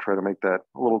K to try to make that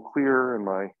a little clearer in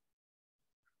my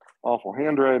awful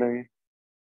handwriting.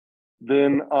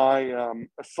 Then I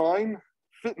assign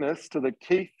fitness to the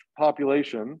kth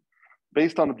population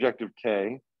based on objective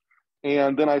K.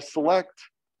 And then I select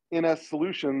NS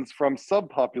solutions from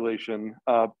subpopulation,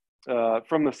 from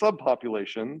the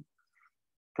subpopulation,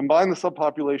 combine the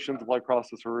subpopulations, apply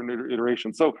process for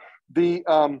iteration. So the,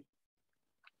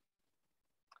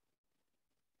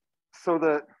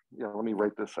 let me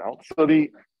write this out.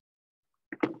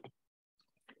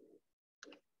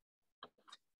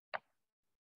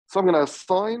 So I'm going to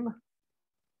assign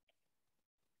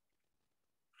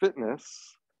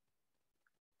fitness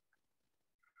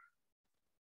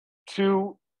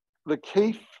to the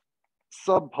kth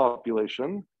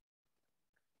subpopulation.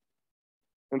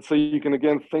 And so you can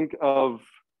again think of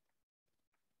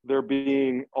there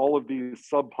being all of these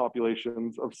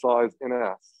subpopulations of size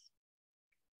NS.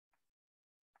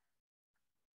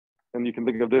 And you can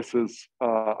think of this as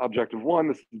objective 1,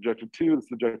 this is objective 2, this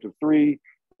is objective 3,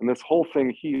 and this whole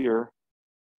thing here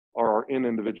are our N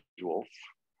individuals.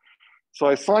 So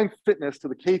I assign fitness to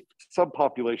the kth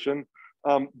subpopulation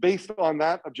based on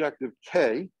that objective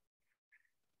K.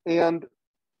 And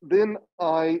then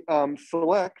I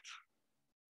select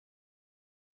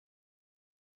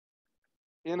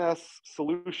NS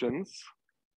solutions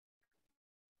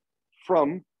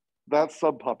from that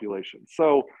subpopulation.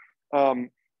 So,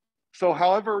 so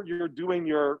however you're doing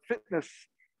your fitness,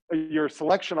 your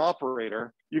selection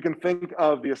operator, you can think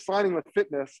of the assigning the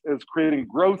fitness as creating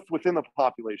growth within the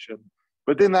population,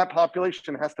 but then that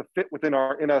population has to fit within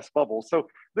our NS bubble. So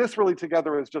this really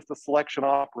together is just a selection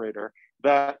operator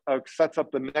that sets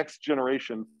up the next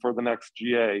generation for the next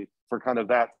GA for kind of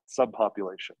that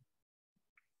subpopulation.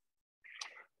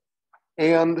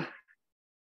 And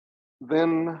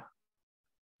then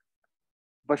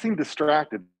if I seem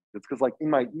distracted, it's because like in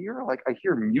my ear, like I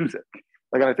hear music.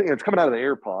 Like I think it's coming out of the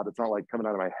AirPod. It's not like coming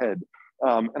out of my head.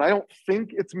 And I don't think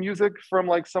it's music from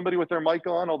like somebody with their mic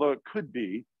on, although it could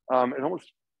be. It almost,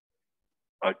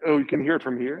 oh, you can hear it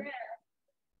from here?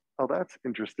 Oh, that's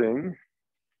interesting.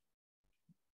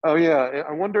 Oh yeah,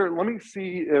 I wonder, let me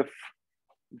see if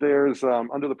there's,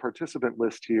 under the participant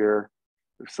list here,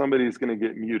 if somebody's gonna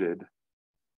get muted.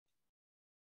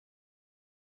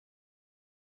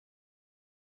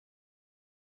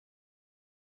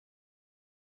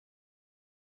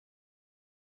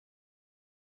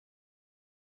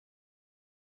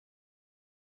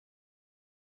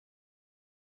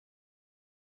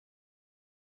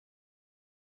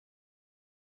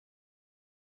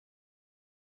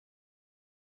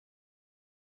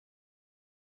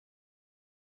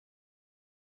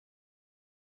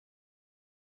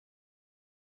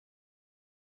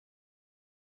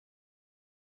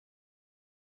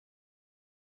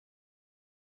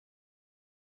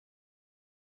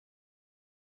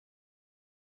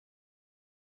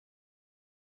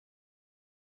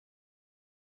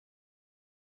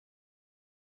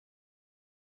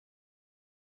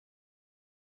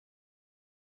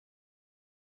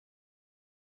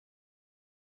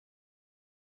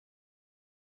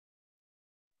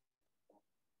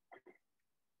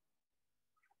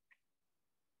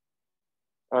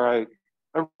 All right,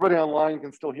 everybody online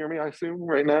can still hear me, I assume,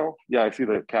 right now? Yeah, I see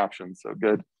the captions, so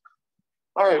good.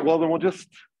 All right, well then we'll just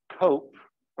cope.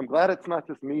 I'm glad it's not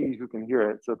just me who can hear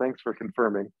it, so thanks for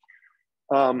confirming.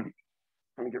 Let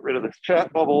me get rid of this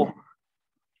chat bubble.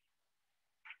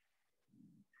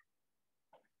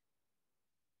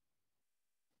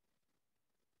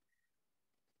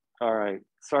 All right,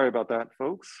 sorry about that,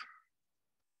 folks.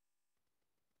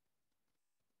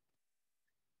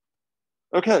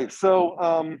 Okay,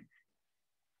 so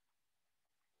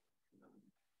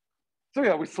So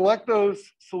yeah, we select those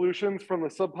solutions from the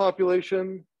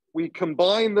subpopulation. We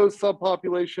combine those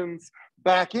subpopulations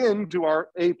back into our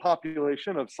A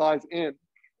population of size n,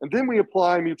 and then we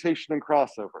apply mutation and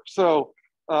crossover. So,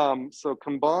 so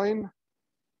combine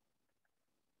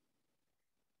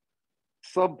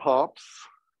subpops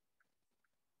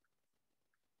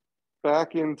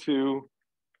back into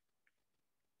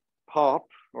pop,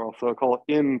 or also I'll call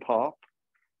it in pop,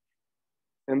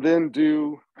 and then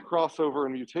do crossover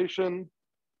and mutation.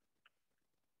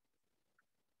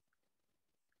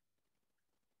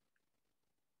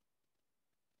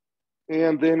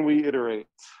 And then we iterate.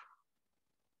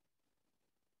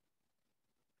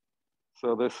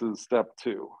 So this is step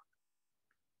 2.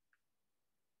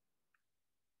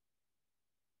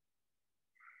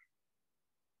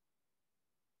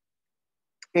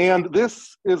 And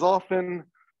this is often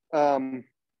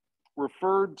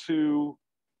referred to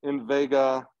in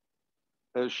VEGA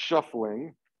as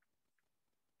shuffling,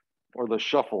 or the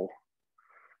shuffle.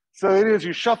 So it is,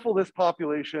 you shuffle this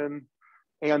population,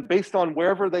 and based on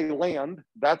wherever they land,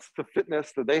 that's the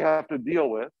fitness that they have to deal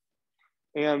with.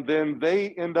 And then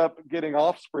they end up getting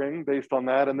offspring based on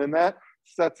that. And then that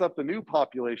sets up the new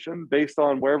population based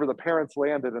on wherever the parents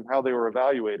landed and how they were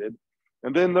evaluated.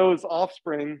 And then those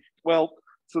offspring, well,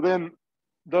 so then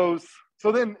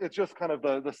it's just kind of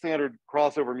the standard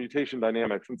crossover mutation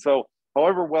dynamics. And so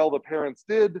however well the parents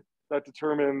did, that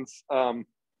determines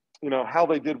how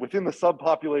they did within the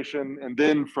subpopulation. And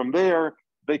then from there,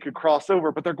 they could cross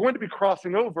over, but they're going to be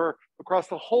crossing over across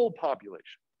the whole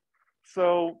population.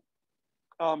 So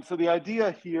the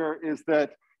idea here is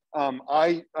that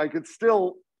I could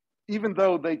still, even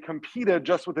though they competed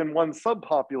just within one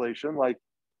subpopulation, like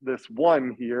this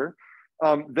one here,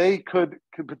 they could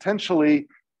potentially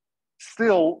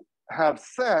still have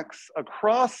sex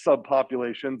across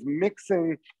subpopulations,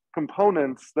 mixing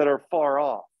components that are far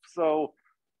off. So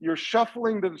you're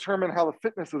shuffling to determine how the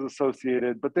fitness is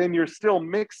associated, but then you're still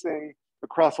mixing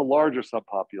across a larger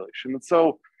subpopulation. And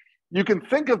so you can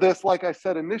think of this, like I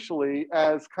said initially,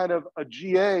 as kind of a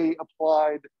GA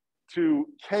applied to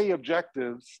K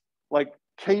objectives, like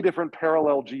K different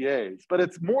parallel GAs. But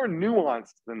it's more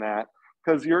nuanced than that,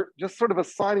 because you're just sort of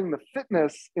assigning the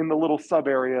fitness in the little sub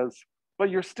areas,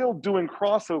 but you're still doing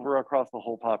crossover across the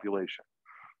whole population.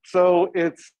 So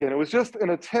it was just an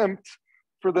attempt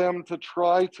for them to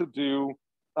try to do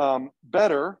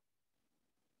better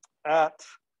at,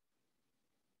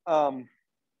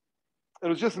 it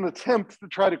was just an attempt to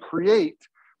try to create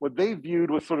what they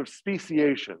viewed was sort of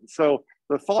speciation. So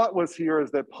the thought was here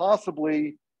is that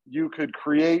possibly you could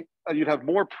create, you'd have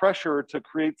more pressure to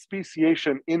create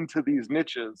speciation into these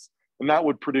niches, and that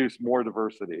would produce more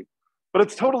diversity. But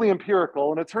it's totally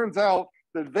empirical, and it turns out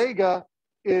that VEGA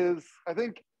is, I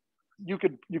think you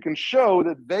can show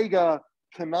that VEGA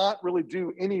cannot really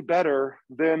do any better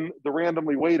than the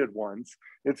randomly weighted ones.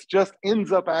 It just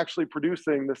ends up actually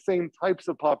producing the same types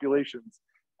of populations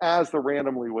as the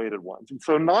randomly weighted ones. And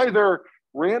so neither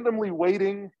randomly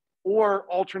weighting or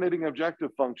alternating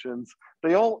objective functions,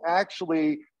 they all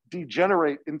actually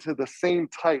degenerate into the same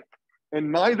type.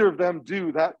 And neither of them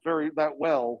do that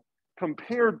well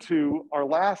compared to our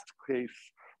last case,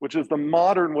 which is the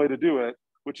modern way to do it,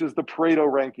 which is the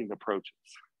Pareto-ranking approaches.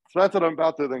 So that's what I'm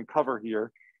about to then cover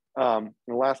here in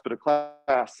the last bit of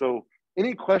class. So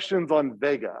any questions on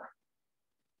VEGA?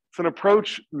 It's an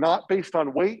approach not based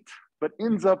on weight, but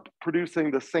ends up producing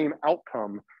the same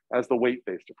outcome as the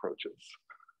weight-based approaches.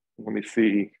 Let me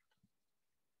see.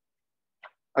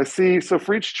 I see, so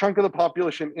for each chunk of the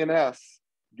population, NS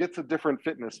gets a different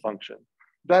fitness function.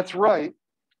 That's right,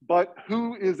 but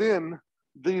who is in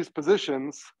these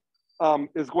positions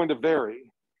is going to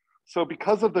vary. So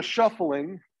because of the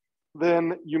shuffling,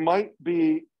 then you might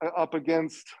be up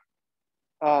against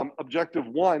objective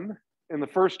 1 in the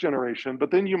first generation,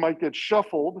 but then you might get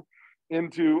shuffled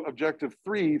into objective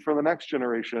 3 for the next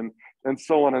generation, and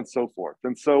so on and so forth.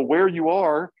 And so where you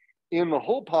are in the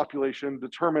whole population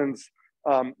determines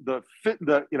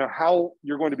how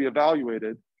you're going to be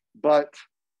evaluated, but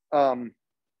then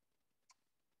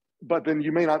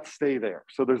you may not stay there.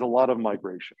 So there's a lot of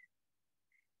migration.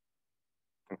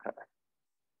 Okay.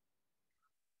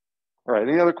 All right,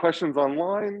 any other questions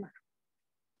online?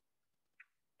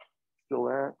 Still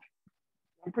that?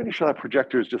 I'm pretty sure that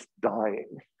projector is just dying.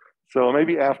 So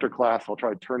maybe after class, I'll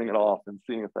try turning it off and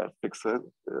seeing if that fixes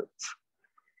it.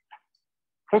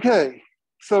 Okay,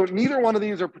 so neither one of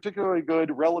these are particularly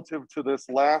good relative to this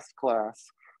last class,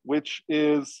 which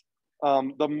is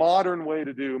the modern way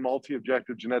to do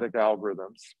multi-objective genetic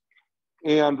algorithms.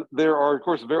 And there are, of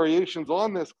course, variations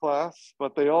on this class,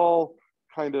 but they all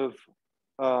kind of,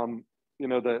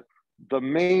 the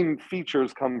main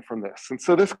features come from this. And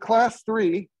so this class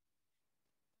 3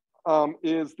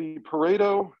 is the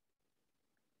Pareto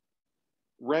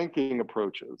ranking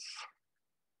approaches.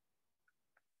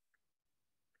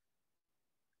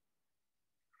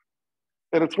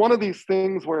 And it's one of these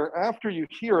things where after you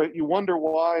hear it, you wonder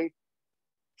why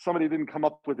somebody didn't come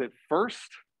up with it first.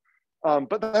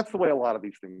 But that's the way a lot of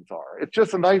these things are. It's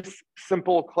just a nice,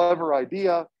 simple, clever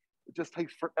idea. It just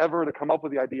takes forever to come up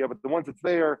with the idea, but the once it's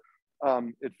there,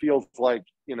 it feels like,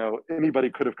 you know,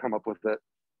 anybody could have come up with it.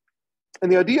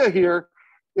 And the idea here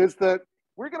is that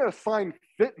we're going to assign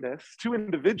fitness to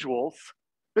individuals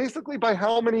basically by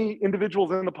how many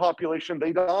individuals in the population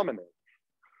they dominate.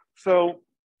 So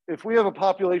if we have a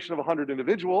population of 100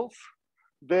 individuals,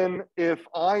 then if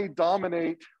I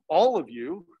dominate all of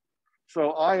you,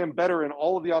 so I am better in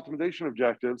all of the optimization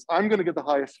objectives, I'm going to get the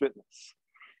highest fitness.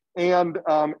 And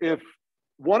if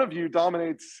one of you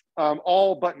dominates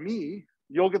all but me,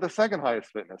 you'll get the second highest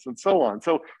fitness, and so on.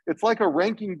 So it's like a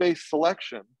ranking-based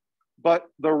selection, but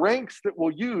the ranks that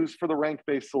we'll use for the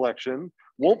rank-based selection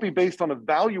won't be based on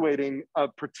evaluating a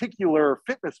particular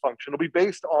fitness function. It'll be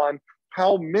based on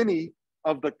how many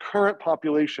of the current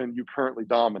population you currently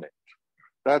dominate.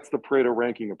 That's the Pareto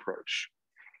ranking approach.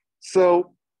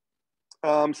 So,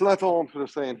 so that's all I'm sort of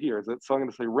saying here. So I'm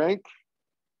going to say rank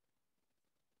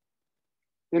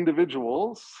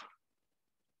individuals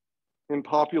in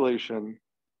population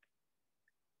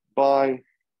by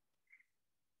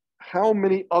how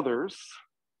many others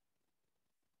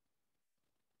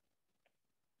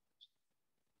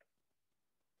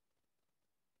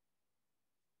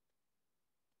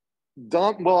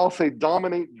well, I'll say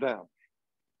dominate them.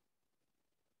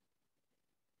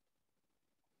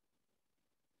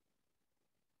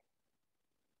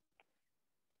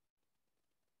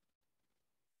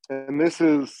 And this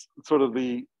is sort of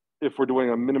the, if we're doing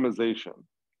a minimization.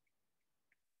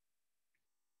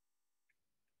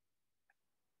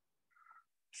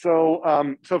 So,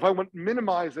 so if I went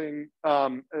minimizing,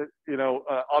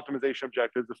 optimization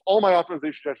objectives, if all my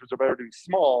optimization objectives are better to be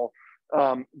small,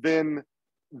 then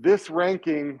this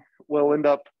ranking will end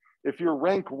up, if you're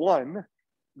rank 1,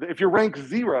 if you're rank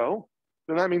 0,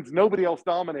 then that means nobody else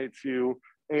dominates you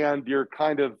and you're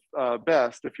kind of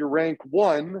best. If you're rank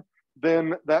 1,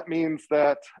 then that means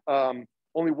that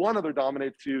only one other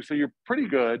dominates you, so you're pretty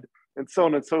good, and so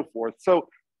on and so forth. So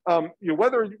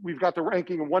whether we've got the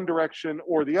ranking in one direction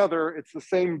or the other, it's the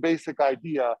same basic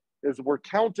idea, is we're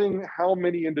counting how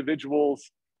many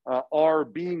individuals are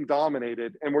being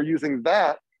dominated, and we're using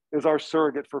that as our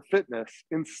surrogate for fitness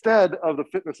instead of the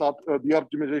fitness the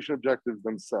optimization objectives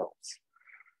themselves.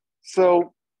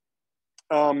 So,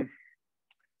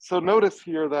 so notice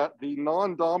here that the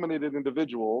non-dominated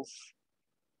individuals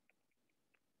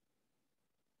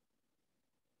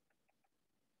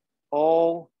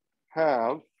all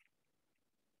have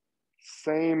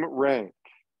same rank.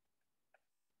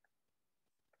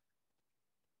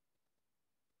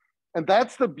 And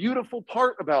that's the beautiful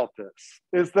part about this,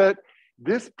 is that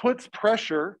this puts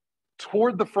pressure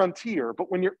toward the frontier,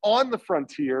 but when you're on the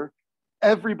frontier,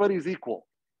 everybody's equal.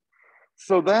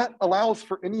 So that allows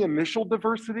for any initial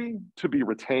diversity to be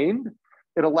retained.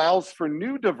 It allows for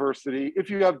new diversity,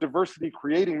 if you have diversity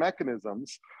creating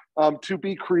mechanisms, to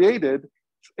be created,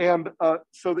 and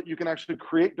so that you can actually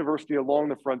create diversity along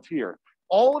the frontier.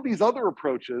 All of these other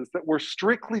approaches that were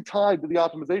strictly tied to the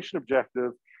optimization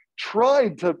objective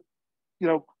tried to,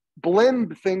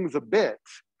 blend things a bit,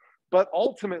 but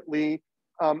ultimately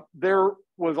there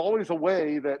was always a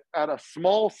way that at a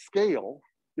small scale,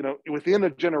 within a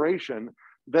generation,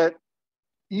 that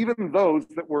even those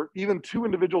that were even 2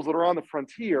 individuals that are on the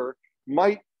frontier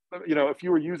might, if you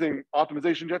were using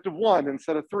optimization objective 1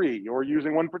 instead of 3, or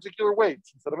using one particular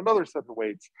weights instead of another set of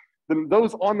weights, then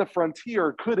those on the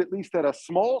frontier could, at least at a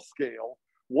small scale,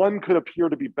 one could appear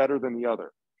to be better than the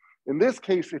other. In this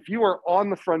case, if you are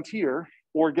on the frontier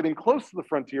or getting close to the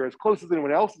frontier, as close as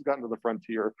anyone else has gotten to the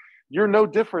frontier, you're no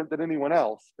different than anyone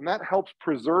else. And that helps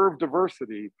preserve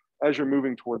diversity as you're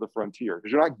moving toward the frontier,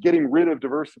 because you're not getting rid of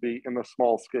diversity in the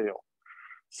small scale.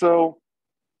 So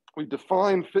we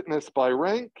define fitness by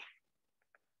rank.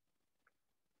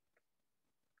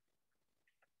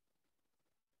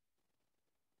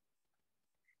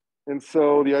 And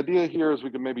so the idea here is we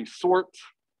can maybe sort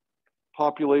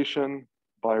population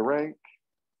by rank.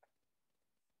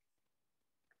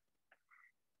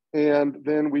 And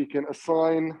then we can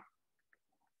assign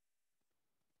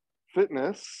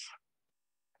fitness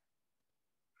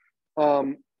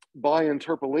by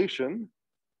interpolation.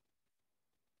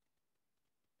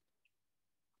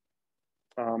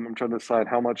 I'm trying to decide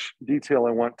how much detail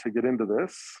I want to get into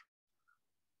this.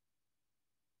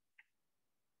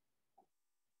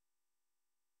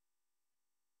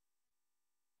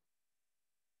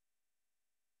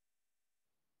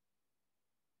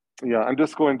 yeah, I'm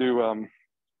just going to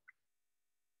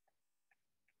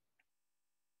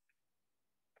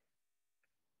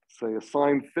say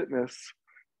assign fitness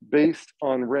based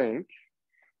on rank,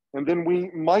 and then we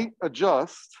might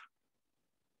adjust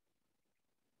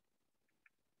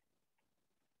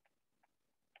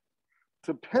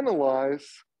to penalize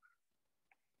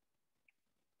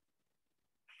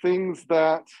things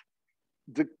that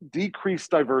decrease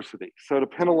diversity. So to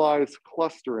penalize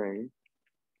clustering,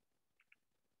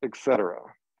 etc.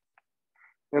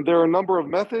 And there are a number of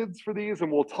methods for these,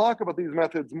 and we'll talk about these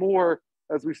methods more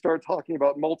as we start talking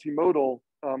about multimodal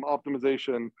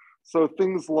optimization. So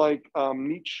things like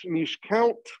niche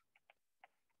count,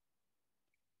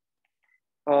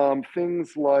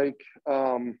 things like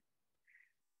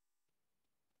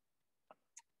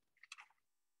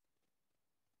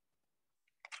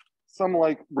some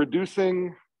like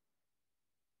reducing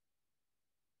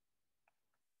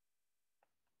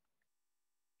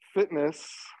fitness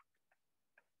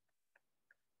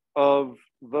of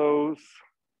those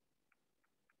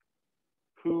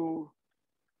who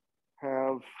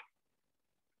have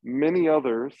many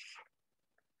others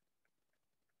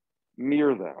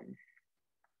near them.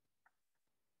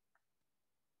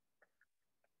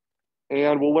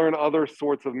 And we'll learn other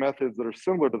sorts of methods that are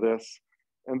similar to this.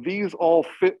 And these all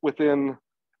fit within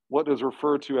what is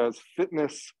referred to as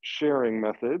fitness sharing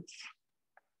methods.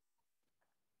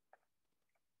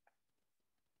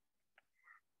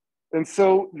 And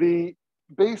so the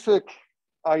basic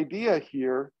idea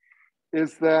here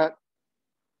is that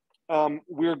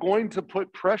we're going to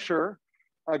put pressure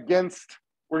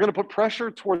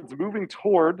towards moving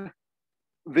toward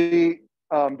the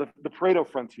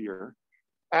Pareto frontier.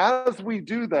 As we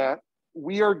do that,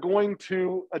 we are going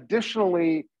to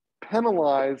additionally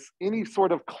penalize any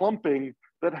sort of clumping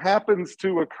that happens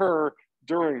to occur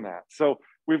during that. So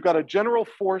we've got a general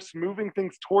force moving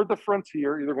things toward the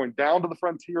frontier, either going down to the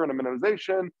frontier in a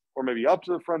minimization, or maybe up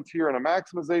to the frontier in a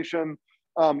maximization.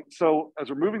 So as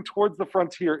we're moving towards the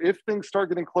frontier, if things start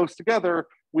getting close together,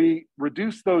 we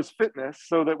reduce those fitness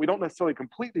so that we don't necessarily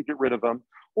completely get rid of them,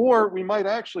 or we might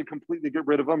actually completely get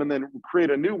rid of them and then create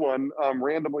a new one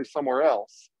randomly somewhere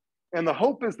else. And the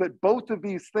hope is that both of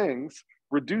these things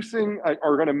are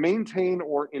going to maintain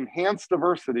or enhance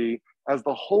diversity as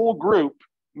the whole group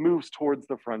moves towards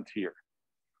the frontier.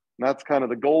 And that's kind of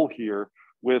the goal here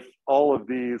with all of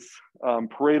these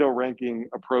Pareto ranking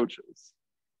approaches.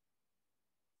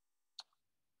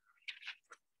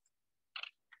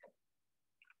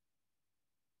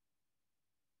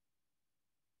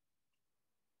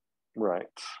 Right.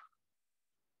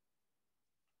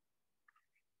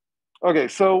 Okay,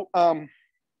 so and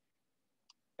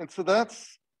so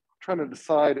that's trying to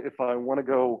decide if I want to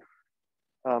go.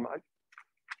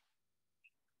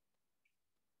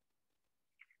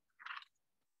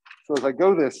 So as I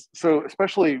go this, so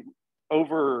especially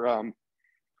over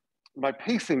my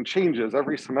pacing changes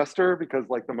every semester because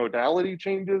like the modality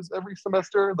changes every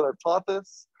semester that I've taught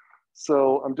this.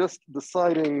 So I'm just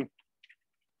deciding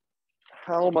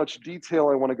how much detail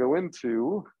I want to go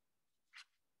into,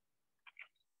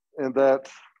 and that,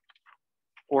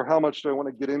 or how much do I want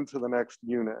to get into the next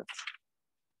unit.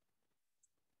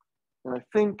 And I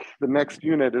think the next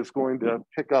unit is going to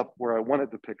pick up where I wanted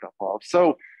to pick up off.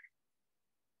 So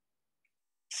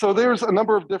there's a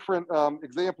number of different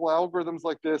example algorithms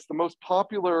like this. The most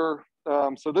popular,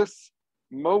 so this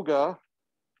MOGA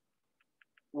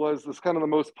was this kind of the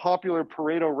most popular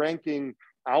Pareto ranking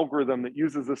algorithm that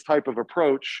uses this type of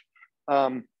approach.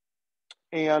 And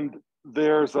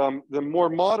there's the more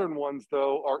modern ones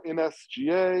though are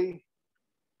NSGA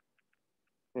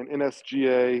and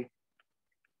NSGA-II,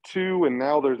 and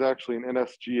now there's actually an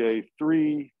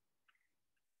NSGA-III.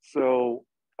 So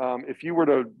if you were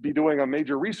to be doing a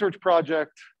major research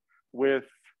project with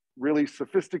really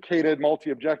sophisticated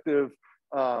multi-objective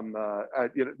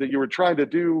that you were trying to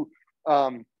do,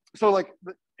 so like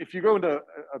if you go into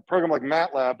a program like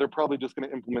MATLAB, they're probably just going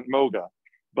to implement MOGA.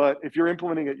 But if you're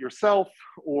implementing it yourself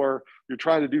or you're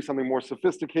trying to do something more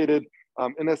sophisticated,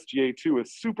 NSGA-II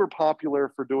is super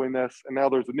popular for doing this. And now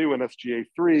there's a new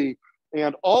NSGA-III.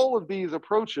 And all of these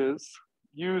approaches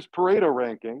use Pareto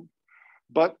ranking,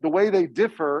 but the way they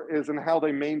differ is in how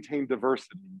they maintain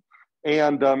diversity.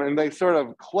 And they sort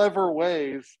of clever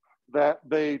ways that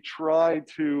they try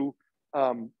to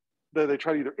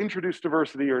either introduce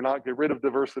diversity or not get rid of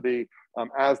diversity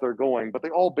as they're going, but they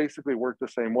all basically work the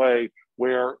same way,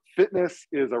 where fitness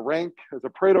is a rank, is a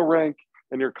Pareto rank,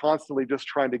 and you're constantly just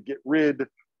trying to get rid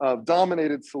of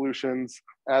dominated solutions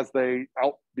as they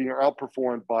are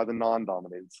outperformed by the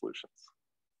non-dominated solutions.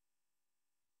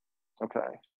 Okay.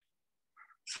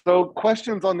 So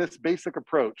questions on this basic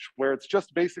approach, where it's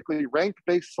just basically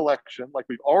rank-based selection, like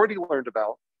we've already learned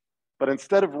about, but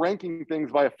instead of ranking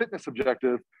things by a fitness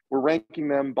objective, we're ranking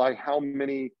them by how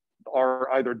many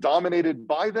are either dominated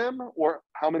by them or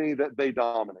how many that they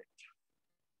dominate.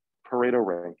 Pareto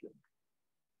ranking.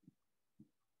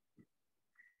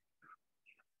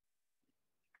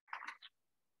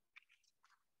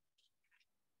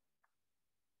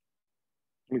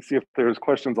 Let me see if there's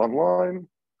questions online.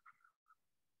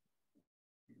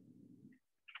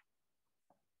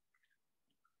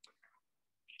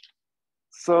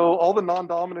 So all the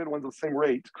non-dominant ones of the same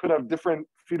rate could have different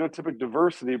phenotypic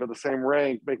diversity, but the same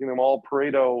rank, making them all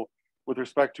Pareto with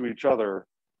respect to each other.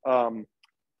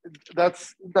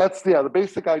 That's the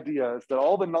basic idea is that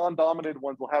all the non-dominant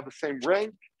ones will have the same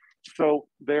rank. So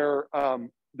there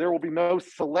will be no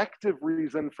selective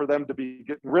reason for them to be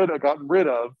gotten rid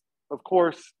of. Of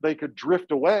course, they could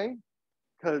drift away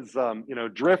because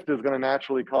drift is going to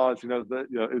naturally cause is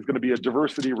going to be a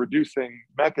diversity reducing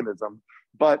mechanism,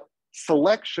 but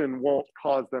selection won't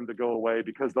cause them to go away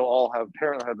because they'll all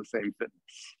apparently have the same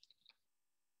fitness.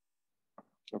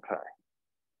 Okay.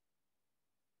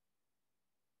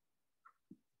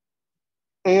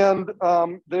 And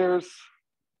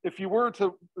if you were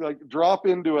to like drop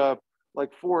into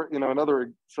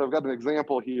another, so I've got an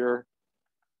example here.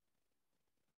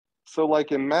 So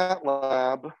like in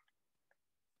MATLAB,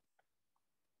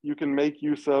 you can make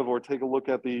use of or take a look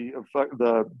at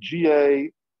the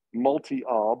GA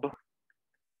multi-ob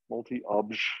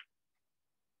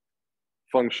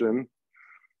function,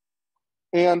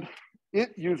 and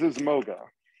it uses MOGA.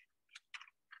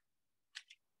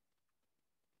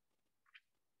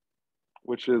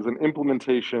 Which is an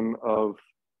implementation of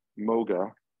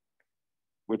MOGA,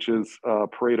 which is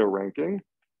Pareto ranking.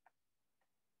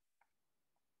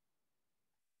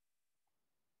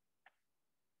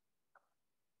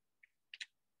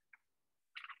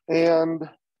 And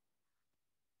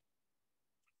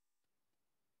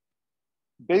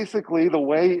basically the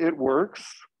way it works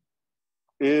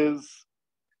is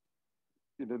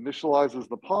it initializes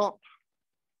the pop.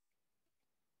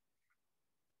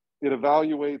 It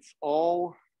evaluates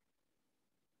all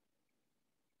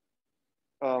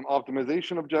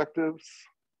optimization objectives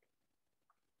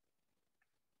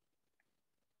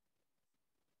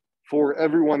for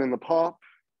everyone in the pop.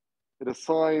 It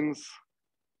assigns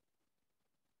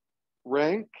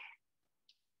rank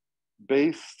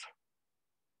based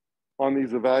on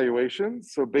these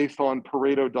evaluations, so based on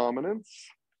Pareto dominance.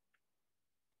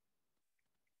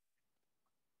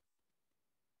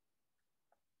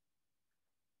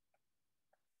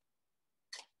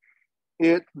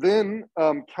 It then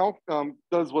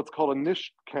does what's called a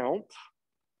niche count.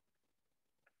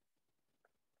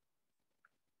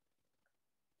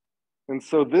 And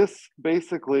so this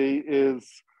basically is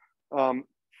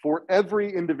for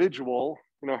every individual,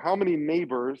 how many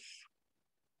neighbors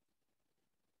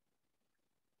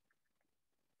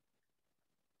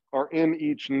are in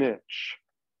each niche.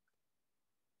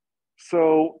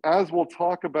 So as we'll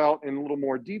talk about in a little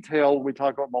more detail when we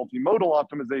talk about multimodal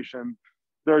optimization,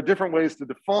 there are different ways to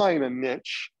define a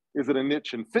niche. Is it a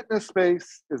niche in fitness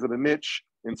space? Is it a niche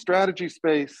in strategy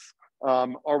space?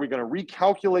 Are we going to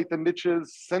recalculate the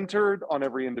niches centered on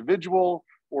every individual,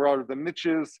 or are the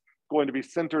niches going to be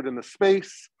centered in the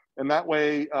space? And that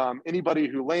way, anybody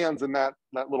who lands in that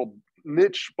little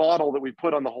niche bottle that we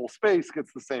put on the whole space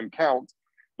gets the same count.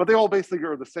 But they all basically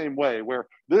are the same way, where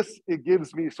it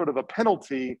gives me sort of a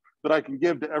penalty that I can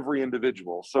give to every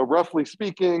individual. So roughly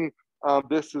speaking,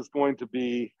 this is going to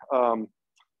be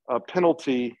a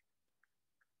penalty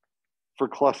for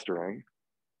clustering.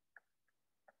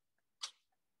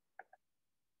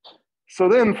 So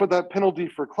then for that penalty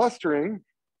for clustering,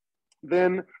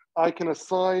 then I can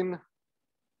assign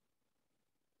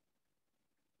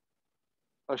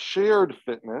a shared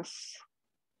fitness,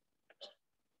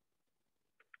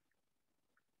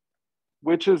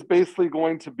 which is basically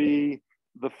going to be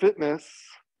the fitness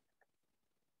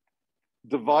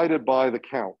divided by the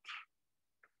count.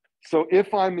 So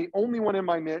if I'm the only one in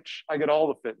my niche, I get all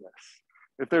the fitness.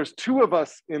 If there's two of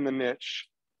us in the niche,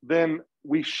 then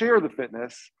we share the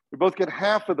fitness. We both get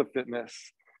half of the fitness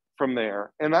from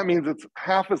there. And that means it's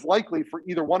half as likely for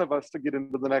either one of us to get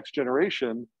into the next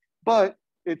generation, but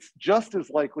it's just as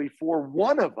likely for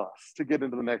one of us to get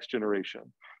into the next generation.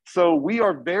 So we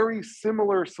are very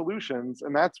similar solutions,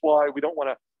 and that's why we don't want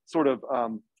to sort of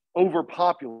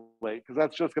overpopulate, because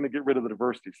that's just going to get rid of the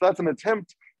diversity. So that's an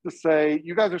attempt to say,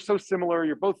 you guys are so similar,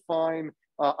 you're both fine.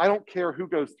 I don't care who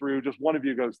goes through, just one of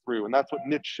you goes through. And that's what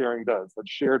niche sharing does,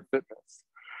 that's shared fitness.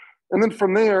 And then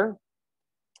from there,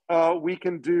 we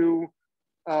can do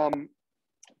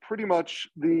pretty much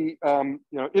the,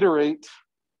 iterate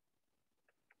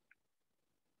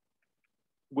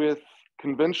with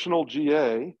conventional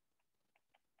GA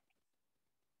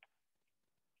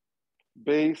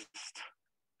based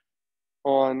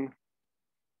on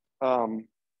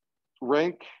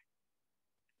rank,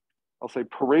 I'll say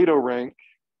Pareto rank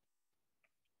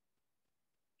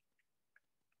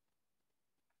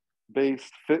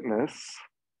based fitness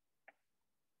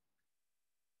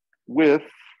with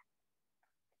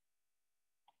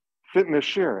fitness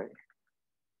sharing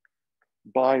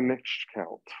by niche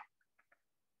count.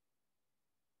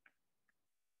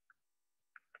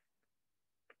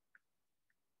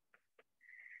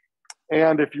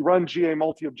 And if you run GA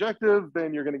multi-objective,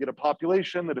 then you're going to get a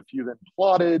population that if you then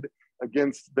plotted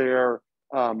against the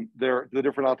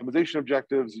different optimization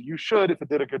objectives, you should, if it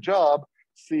did a good job,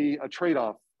 see a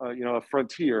trade-off, a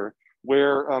frontier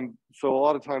where, so a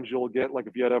lot of times you'll get, like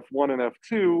if you had F1 and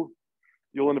F2,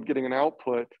 you'll end up getting an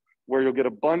output where you'll get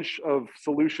a bunch of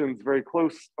solutions very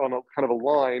close on a kind of a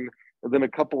line, and then a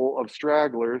couple of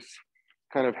stragglers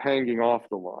kind of hanging off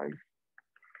the line.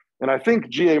 And I think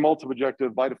GA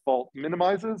multi-objective by default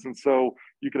minimizes. And so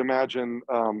you can imagine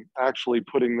actually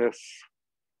putting the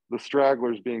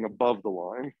stragglers being above the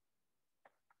line.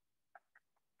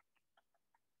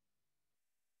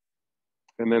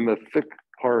 And then the thick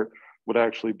part would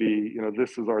actually be,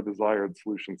 this is our desired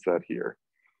solution set here.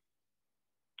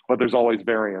 But there's always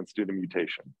variance due to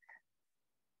mutation.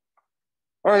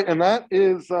 All right, and that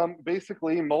is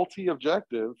basically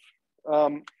multi-objective.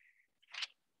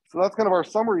 So that's kind of our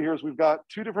summary here is we've got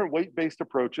two different weight-based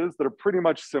approaches that are pretty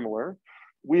much similar.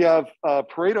 We have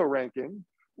Pareto ranking,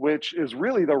 which is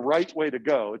really the right way to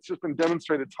go. It's just been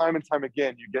demonstrated time and time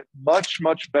again. You get much,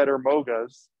 much better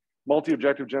MOGAs,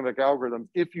 multi-objective genetic algorithms,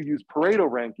 if you use Pareto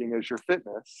ranking as your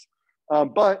fitness.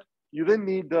 But you then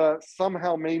need to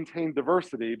somehow maintain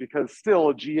diversity because still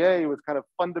a GA was kind of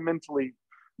fundamentally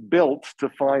built to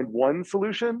find one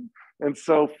solution. And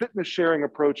so fitness sharing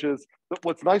approaches, but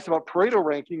what's nice about Pareto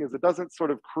ranking is it doesn't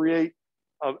sort of create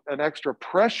an extra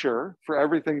pressure for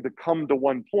everything to come to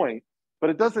one point, but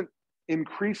it doesn't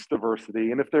increase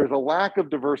diversity. And if there's a lack of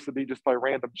diversity just by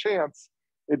random chance,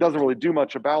 it doesn't really do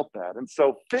much about that. And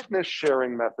so fitness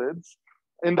sharing methods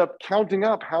end up counting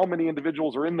up how many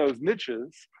individuals are in those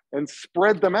niches and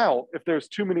spread them out if there's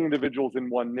too many individuals in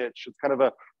one niche. It's kind of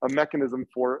a mechanism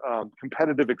for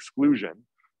competitive exclusion.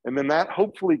 And then that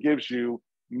hopefully gives you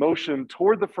motion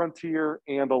toward the frontier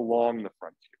and along the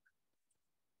frontier.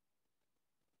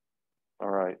 All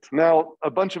right, now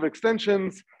a bunch of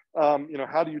extensions.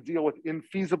 How do you deal with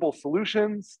infeasible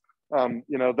solutions?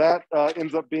 That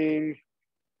ends up being,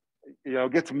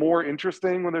 gets more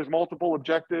interesting when there's multiple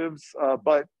objectives,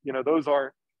 but those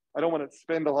are, I don't want to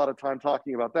spend a lot of time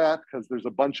talking about that because there's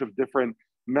a bunch of different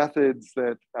methods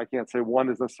that I can't say one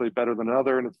is necessarily better than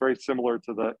another, and it's very similar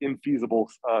to the infeasible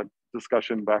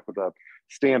discussion back with the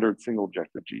standard single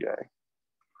objective GA.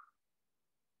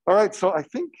 All right, so I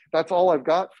think that's all I've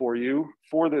got for you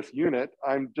for this unit.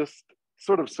 I'm just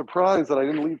sort of surprised that I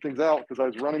didn't leave things out because I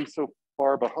was running so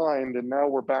far behind and now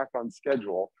we're back on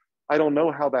schedule. I don't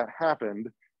know how that happened.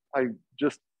 I'm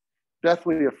just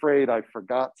deathly afraid I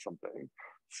forgot something.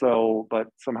 So, but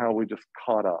somehow we just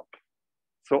caught up.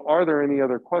 So are there any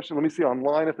other questions? Let me see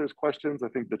online if there's questions. I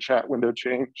think the chat window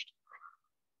changed.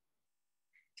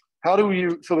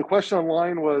 So the question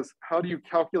online was, how do you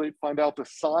find out the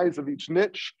size of each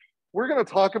niche? We're gonna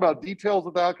talk about details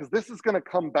of that because this is gonna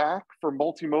come back for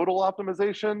multimodal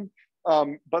optimization.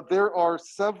 But there are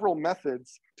several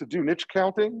methods to do niche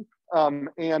counting.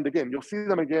 And again, you'll see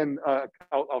them again.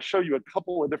 I'll show you a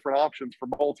couple of different options for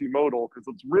multimodal because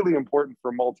it's really important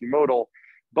for multimodal.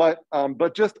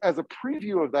 But just as a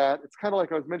preview of that, it's kind of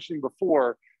like I was mentioning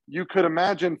before, you could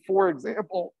imagine, for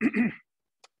example,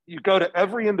 you go to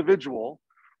every individual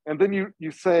and then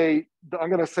you say, I'm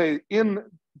gonna say in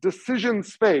decision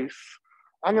space,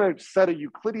 I'm gonna set a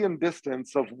Euclidean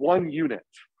distance of 1 unit.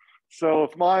 So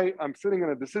if I'm sitting in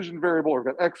a decision variable, I've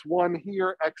got X1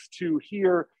 here, X2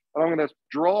 here, and I'm gonna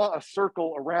draw a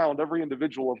circle around every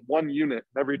individual of 1 unit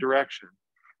in every direction.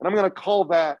 And I'm gonna call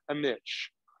that a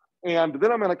niche. And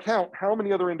then I'm gonna count how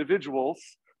many other individuals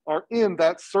are in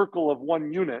that circle of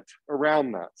 1 unit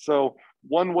around that. So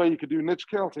one way you could do niche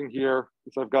counting here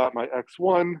is I've got my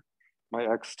X1, my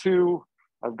X2,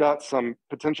 I've got some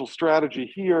potential strategy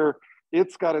here.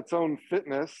 It's got its own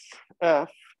fitness,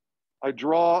 F. I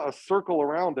draw a circle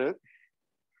around it.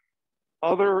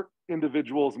 Other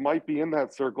individuals might be in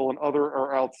that circle and other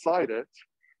are outside it.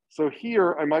 So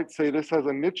here I might say this has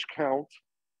a niche count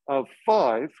of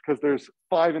 5 because there's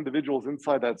 5 individuals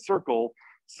inside that circle.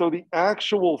 So the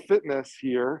actual fitness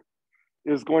here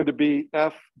is going to be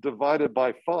F divided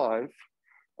by 5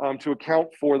 to account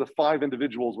for the 5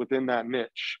 individuals within that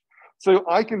niche. So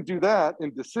I can do that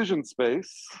in decision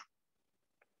space.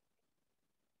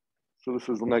 So this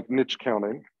is like niche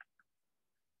counting.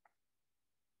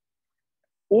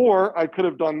 Or I could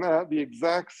have done that, the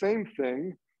exact same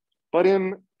thing, but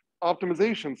in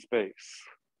optimization space.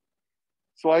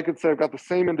 So I could say I've got the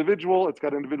same individual, it's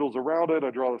got individuals around it, I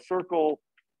draw the circle,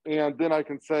 and then I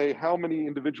can say how many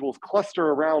individuals cluster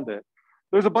around it.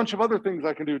 There's a bunch of other things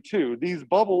I can do too. These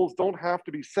bubbles don't have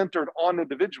to be centered on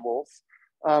individuals.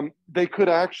 They could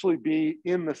actually be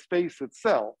in the space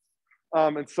itself.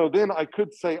 And so then I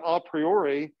could say a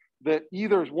priori that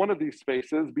either one of these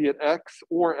spaces, be it X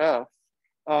or F,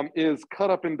 is cut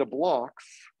up into blocks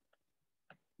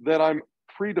that I'm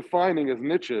predefining as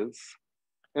niches.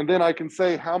 And then I can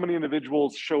say how many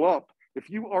individuals show up. If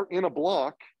you are in a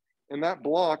block and that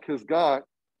block has got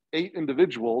 8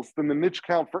 individuals, then the niche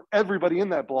count for everybody in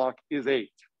that block is 8.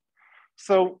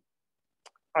 So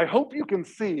I hope you can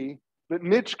see that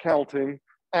niche counting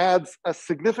adds a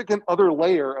significant other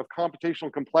layer of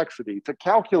computational complexity to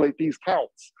calculate these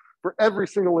counts for every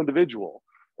single individual.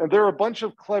 And there are a bunch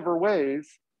of clever ways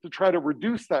to try to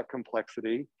reduce that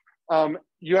complexity.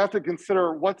 You have to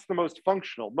consider what's the most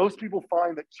functional. Most people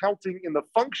find that counting in the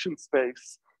function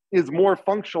space is more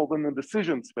functional than the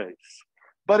decision space.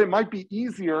 But it might be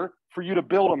easier for you to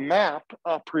build a map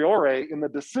a priori in the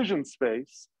decision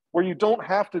space where you don't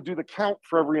have to do the count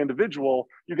for every individual.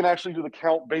 You can actually do the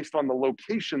count based on the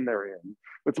location they're in.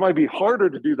 It might be harder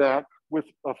to do that with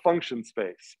a function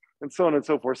space, and so on and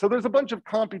so forth. So there's a bunch of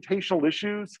computational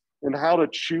issues in how to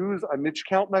choose a niche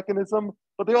count mechanism,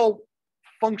 but they all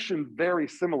function very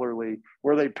similarly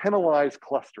where they penalize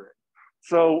clustering.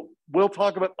 So we'll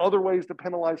talk about other ways to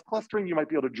penalize clustering. You might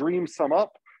be able to dream some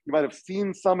up. You might have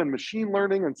seen some in machine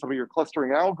learning and some of your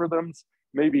clustering algorithms,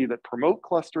 maybe that promote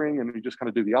clustering, and you just kind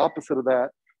of do the opposite of that.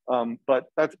 But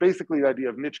that's basically the idea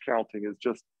of niche counting, is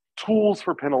just tools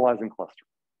for penalizing clustering.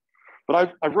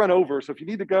 But I've run over, so if you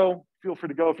need to go, feel free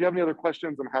to go. If you have any other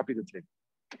questions, I'm happy to take.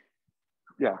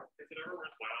 Yeah. Is it ever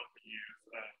worthwhile to use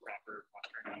a proper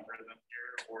clustering algorithm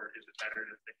here, or is it better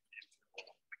to stick to these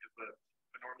tools? Because the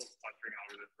normal clustering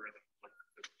algorithm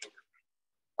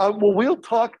well, we'll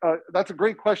talk. That's a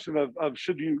great question of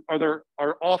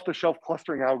are off-the-shelf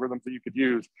clustering algorithms that you could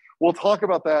use? We'll talk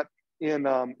about that in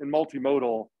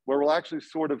multimodal, where we'll actually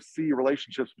sort of see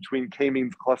relationships between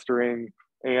k-means clustering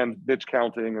and niche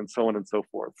counting and so on and so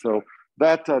forth. So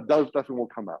that definitely will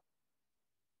come out.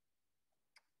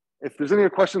 If there's any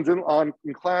questions in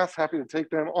class, happy to take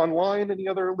them. Online, any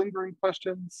other lingering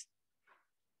questions?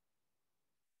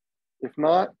 If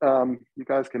not, you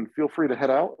guys can feel free to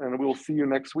head out, and we will see you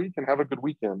next week, and have a good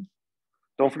weekend.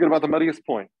 Don't forget about the muddiest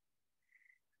point.